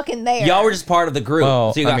just fucking there. Y'all were just part of the group,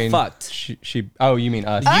 Well, so you got I mean, fucked. She. Oh, you mean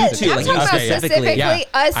us? Us. too, I'm like, talking you about specifically. specifically Yeah.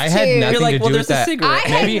 us I had two. nothing You're like, to well, do there's with a that. cigarette. I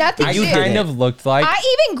had Maybe nothing I to do. kind of looked like. I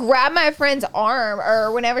even grabbed my friend's arm,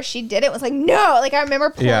 or whenever she did it, was like, no. Like I remember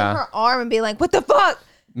pulling Yeah. her arm and being like, what the fuck?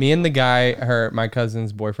 Me and the guy, my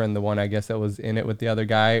cousin's boyfriend, the one I guess that was in it with the other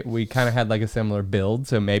guy, we kind of had like a similar build.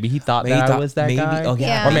 So maybe he thought Maybe that I thought- was that maybe- guy. oh,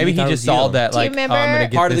 Yeah. Or maybe he thought it just was saw you. that Do you like, oh, I'm gonna remember-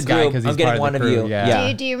 get Part of this the guy group. because I'm he's getting part of one the of crew. you. Yeah.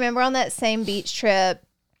 Yeah. Do you remember on that same beach trip,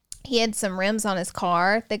 he had some rims on his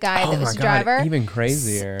car, the guy Oh that was my the God, driver? even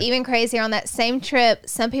crazier. Even crazier on that same trip,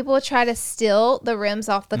 some people would try to steal the rims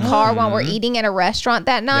off the car while we're eating at a restaurant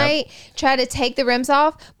that night. Try to take the rims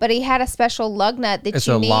off, but he had a special lug nut that It's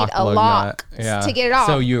you a need locked a lug lock nut. Yeah. to get it off.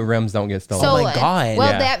 So your rims don't get stolen. Stolen. my God.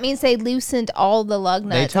 Well, Yeah. that means they loosened all the lug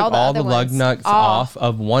nuts. They took all all the other lug ones nuts off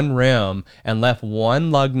of one rim and left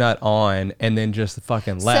one lug nut on, and then just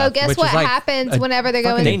fucking left. So guess which what is like happens a whenever they're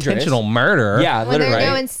fucking going Dangerous. intentional murder. Yeah, when they're literally.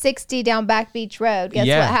 going 60 down Back Beach Road? Guess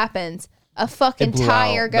Yeah. what happens? A fucking It blew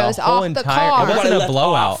tire out. goes The whole off the entire, car. It wasn't Everybody a left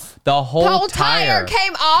blowout. off. The whole tire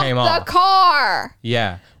came off the car.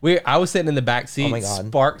 Yeah. I was sitting in the back seat. Oh my God.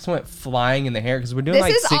 Sparks went flying in the hair because we're doing This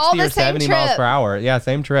like is 60 all the or same 70 miles trip. per hour. Yeah,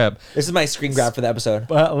 same trip. This is my screen grab for the episode.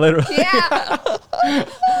 But literally. Yeah.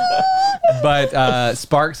 But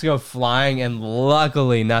sparks go flying, and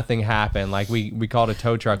luckily nothing happened. Like we called a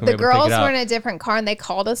tow truck and The we were able to girls pick it up. were in a different car and they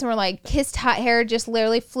called us and were like, his hair just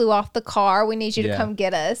literally flew off the car. We need you to Yeah. come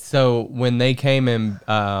get us. So when they came and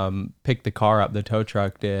picked the car up, the tow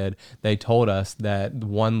truck did. They told us that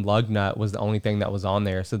one lug nut was the only thing that was on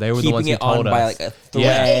there. So they were the ones Keeping who it on told by us. like a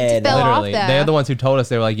Yeah. thread. It fell off Literally, though. they're the ones who told us.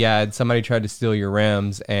 They were like, "Yeah, somebody tried to steal your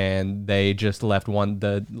rims, and they just left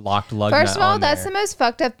the locked lug nut First of all, on that's there." the most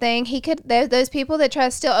fucked up thing. Those people that try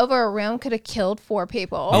to steal over a rim could have killed 4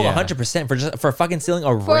 people. Oh, Yeah. 100% for fucking stealing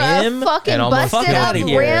a For rim. a fucking And almost busted Fuck up outta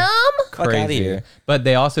here. rim? Fuck outta Crazy. here. But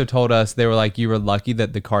they also told us, they were like, you were lucky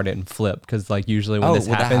that the car didn't flip, because like usually when Oh, this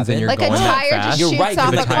would that happens and you're Like a going that tire just fast, shoots You're right.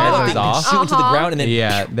 off The the tire tire goes thing off. shoot into the ground and then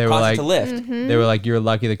yeah, they were cause like, it to lift. Mm-hmm. they were like, you're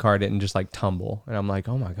lucky the car didn't just like tumble. And I'm like,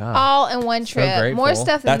 oh my god. All in one trip. grateful. More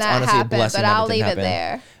stuff than That's that honestly a happened, blessing but that I'll it didn't leave it happen.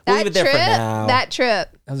 there. We'll That leave it there for trip, now. that trip.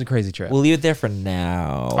 That was a crazy trip. We'll leave it there for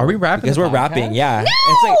now. Are we wrapping Because the we're podcast? wrapping. Yeah.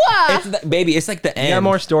 No! It's like baby. It's like the end. you got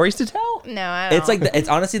more stories to tell? No, I don't. It's like it's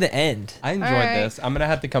honestly the end. I enjoyed right. this. I'm gonna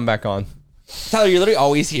have to come back on. Tyler, you're literally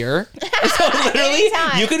always here. So literally,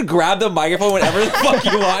 Anytime. you could grab the microphone whenever the fuck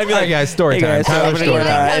you want and be All like, right, guys, story hey time. guys, so Tyler, I'm gonna story go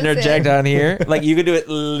time. interject on here. Like you could do it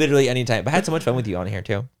literally anytime. But I had so much fun with you on here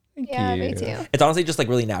too. yeah, me you. too. It's honestly just like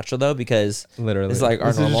really natural though because Literally, it's like our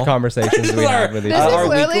this is normal just conversations This we is have our- with each This other. is our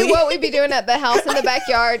literally weekly- what we'd be doing at the house in the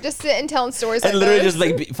backyard, just sitting telling stories. and like literally this. just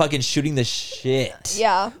like fucking shooting the shit.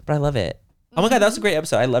 Yeah. But I love it. Oh my god, that was a great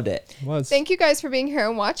episode. I loved it. Was. Thank you guys for being here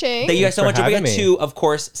and watching. Thank you guys so Thanks much. for Don't forget having me. to, of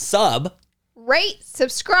course, Rate,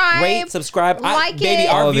 subscribe, rate, subscribe. like baby, it.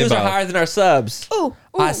 All our of the views are above. higher than our subs. Ooh,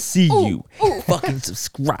 I see ooh, you. ooh. Fucking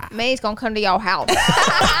subscribe. May's gonna come to your house.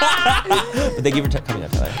 But thank you for coming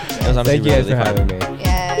up, Tyler. It was honestly Thank you guys really for fun. having me.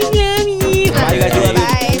 yeah. Bye, you guys. We love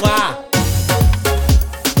Bye. you. Mwah.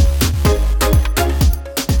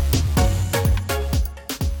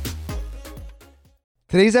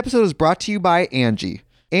 Today's episode is brought to you by Angie.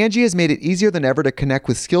 Angie has made it easier than ever to connect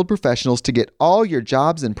with skilled professionals to get all your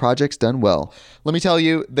jobs and projects done well. Let me tell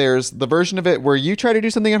you, there's the version of it where you try to do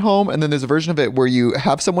something at home, and then there's a version of it where you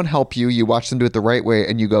have someone help you, you watch them do it the right way,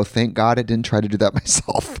 and you go, thank God I didn't try to do that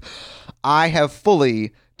myself. I have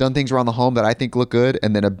fully done things around the home that I think look good,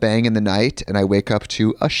 and then a bang in the night, and I wake up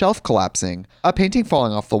to a shelf collapsing, a painting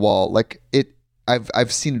falling off the wall. Like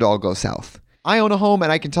I've seen it all go south. I own a home,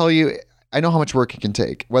 and I can tell you, I know how much work it can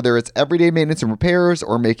take. Whether it's everyday maintenance and repairs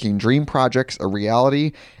or making dream projects a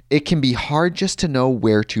reality, it can be hard just to know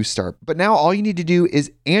where to start. But now all you need to do is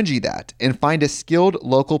Angie that and find a skilled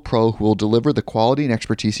local pro who will deliver the quality and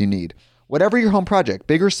expertise you need. Whatever your home project,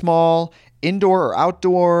 big or small, indoor or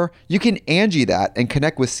outdoor. You can Angie that and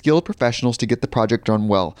connect with skilled professionals to get the project done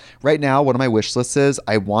well. Right now, one of my wish lists is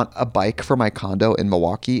I want a bike for my condo in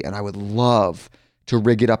Milwaukee, and I would love to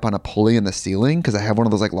rig it up on a pulley in the ceiling because I have one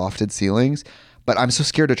of those like lofted ceilings, but I'm so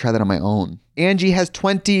scared to try that on my own. Angie has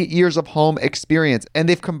 20 years of home experience, and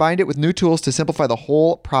they've combined it with new tools to simplify the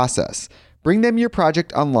whole process. Bring them your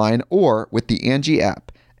project online or with the Angie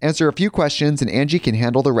app. Answer a few questions and Angie can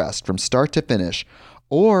handle the rest from start to finish,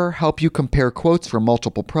 or help you compare quotes from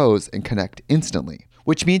multiple pros and connect instantly,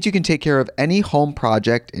 which means you can take care of any home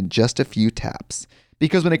project in just a few taps.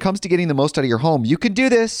 Because when it comes to getting the most out of your home, you can do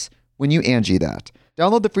this when you Angie that.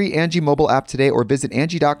 Download the free Angie mobile app today or visit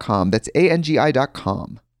Angie.com. That's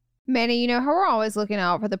ANGI.com. Manny, you know how we're always looking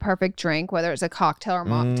out for the perfect drink, whether it's a cocktail or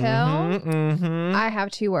mocktail? I have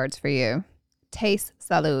 2 words for you. Taste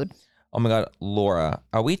salud. Oh my God, Laura,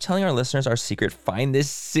 are we telling our listeners our secret find this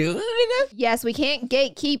soon? Yes, we can't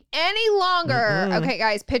gatekeep any longer. Okay,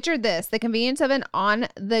 guys, picture this. The convenience of an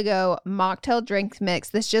on-the-go mocktail drink mix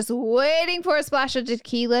that's just waiting for a splash of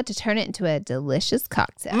tequila to turn it into a delicious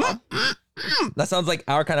cocktail. That sounds like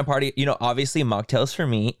our kind of party. You know, obviously mocktails for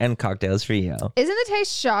me and cocktails for you. Isn't the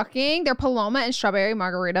taste shocking? Their Paloma and Strawberry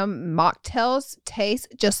Margarita mocktails taste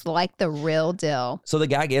just like the real deal. So the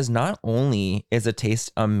gag is not only is the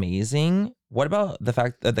taste amazing, what about the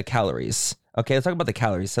fact that the calories? Okay, let's talk about the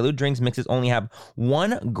calories. Salud drinks mixes only have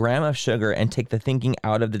 1 gram of sugar and take the thinking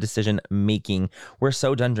out of the decision making. We're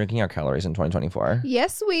so done drinking our calories in 2024.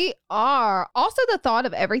 Yes, we are. Also, the thought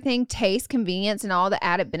of everything, taste, convenience, and all the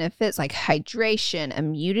added benefits like hydration,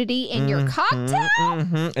 immunity in your cocktail.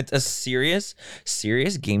 It's a serious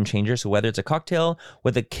game changer. So whether it's a cocktail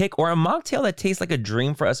with a kick or a mocktail that tastes like a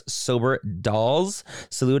dream for us sober dolls,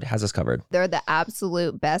 Salud has us covered. They're the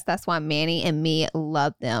absolute best. That's why Manny and me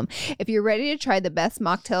love them. If you're ready to try the best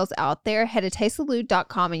mocktails out there, head to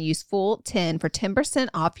tastesalud.com and use full10 for 10%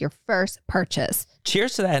 off your first purchase.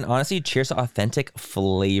 Cheers to that, and honestly, cheers to authentic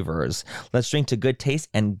flavors. Let's drink to good taste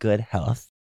and good health.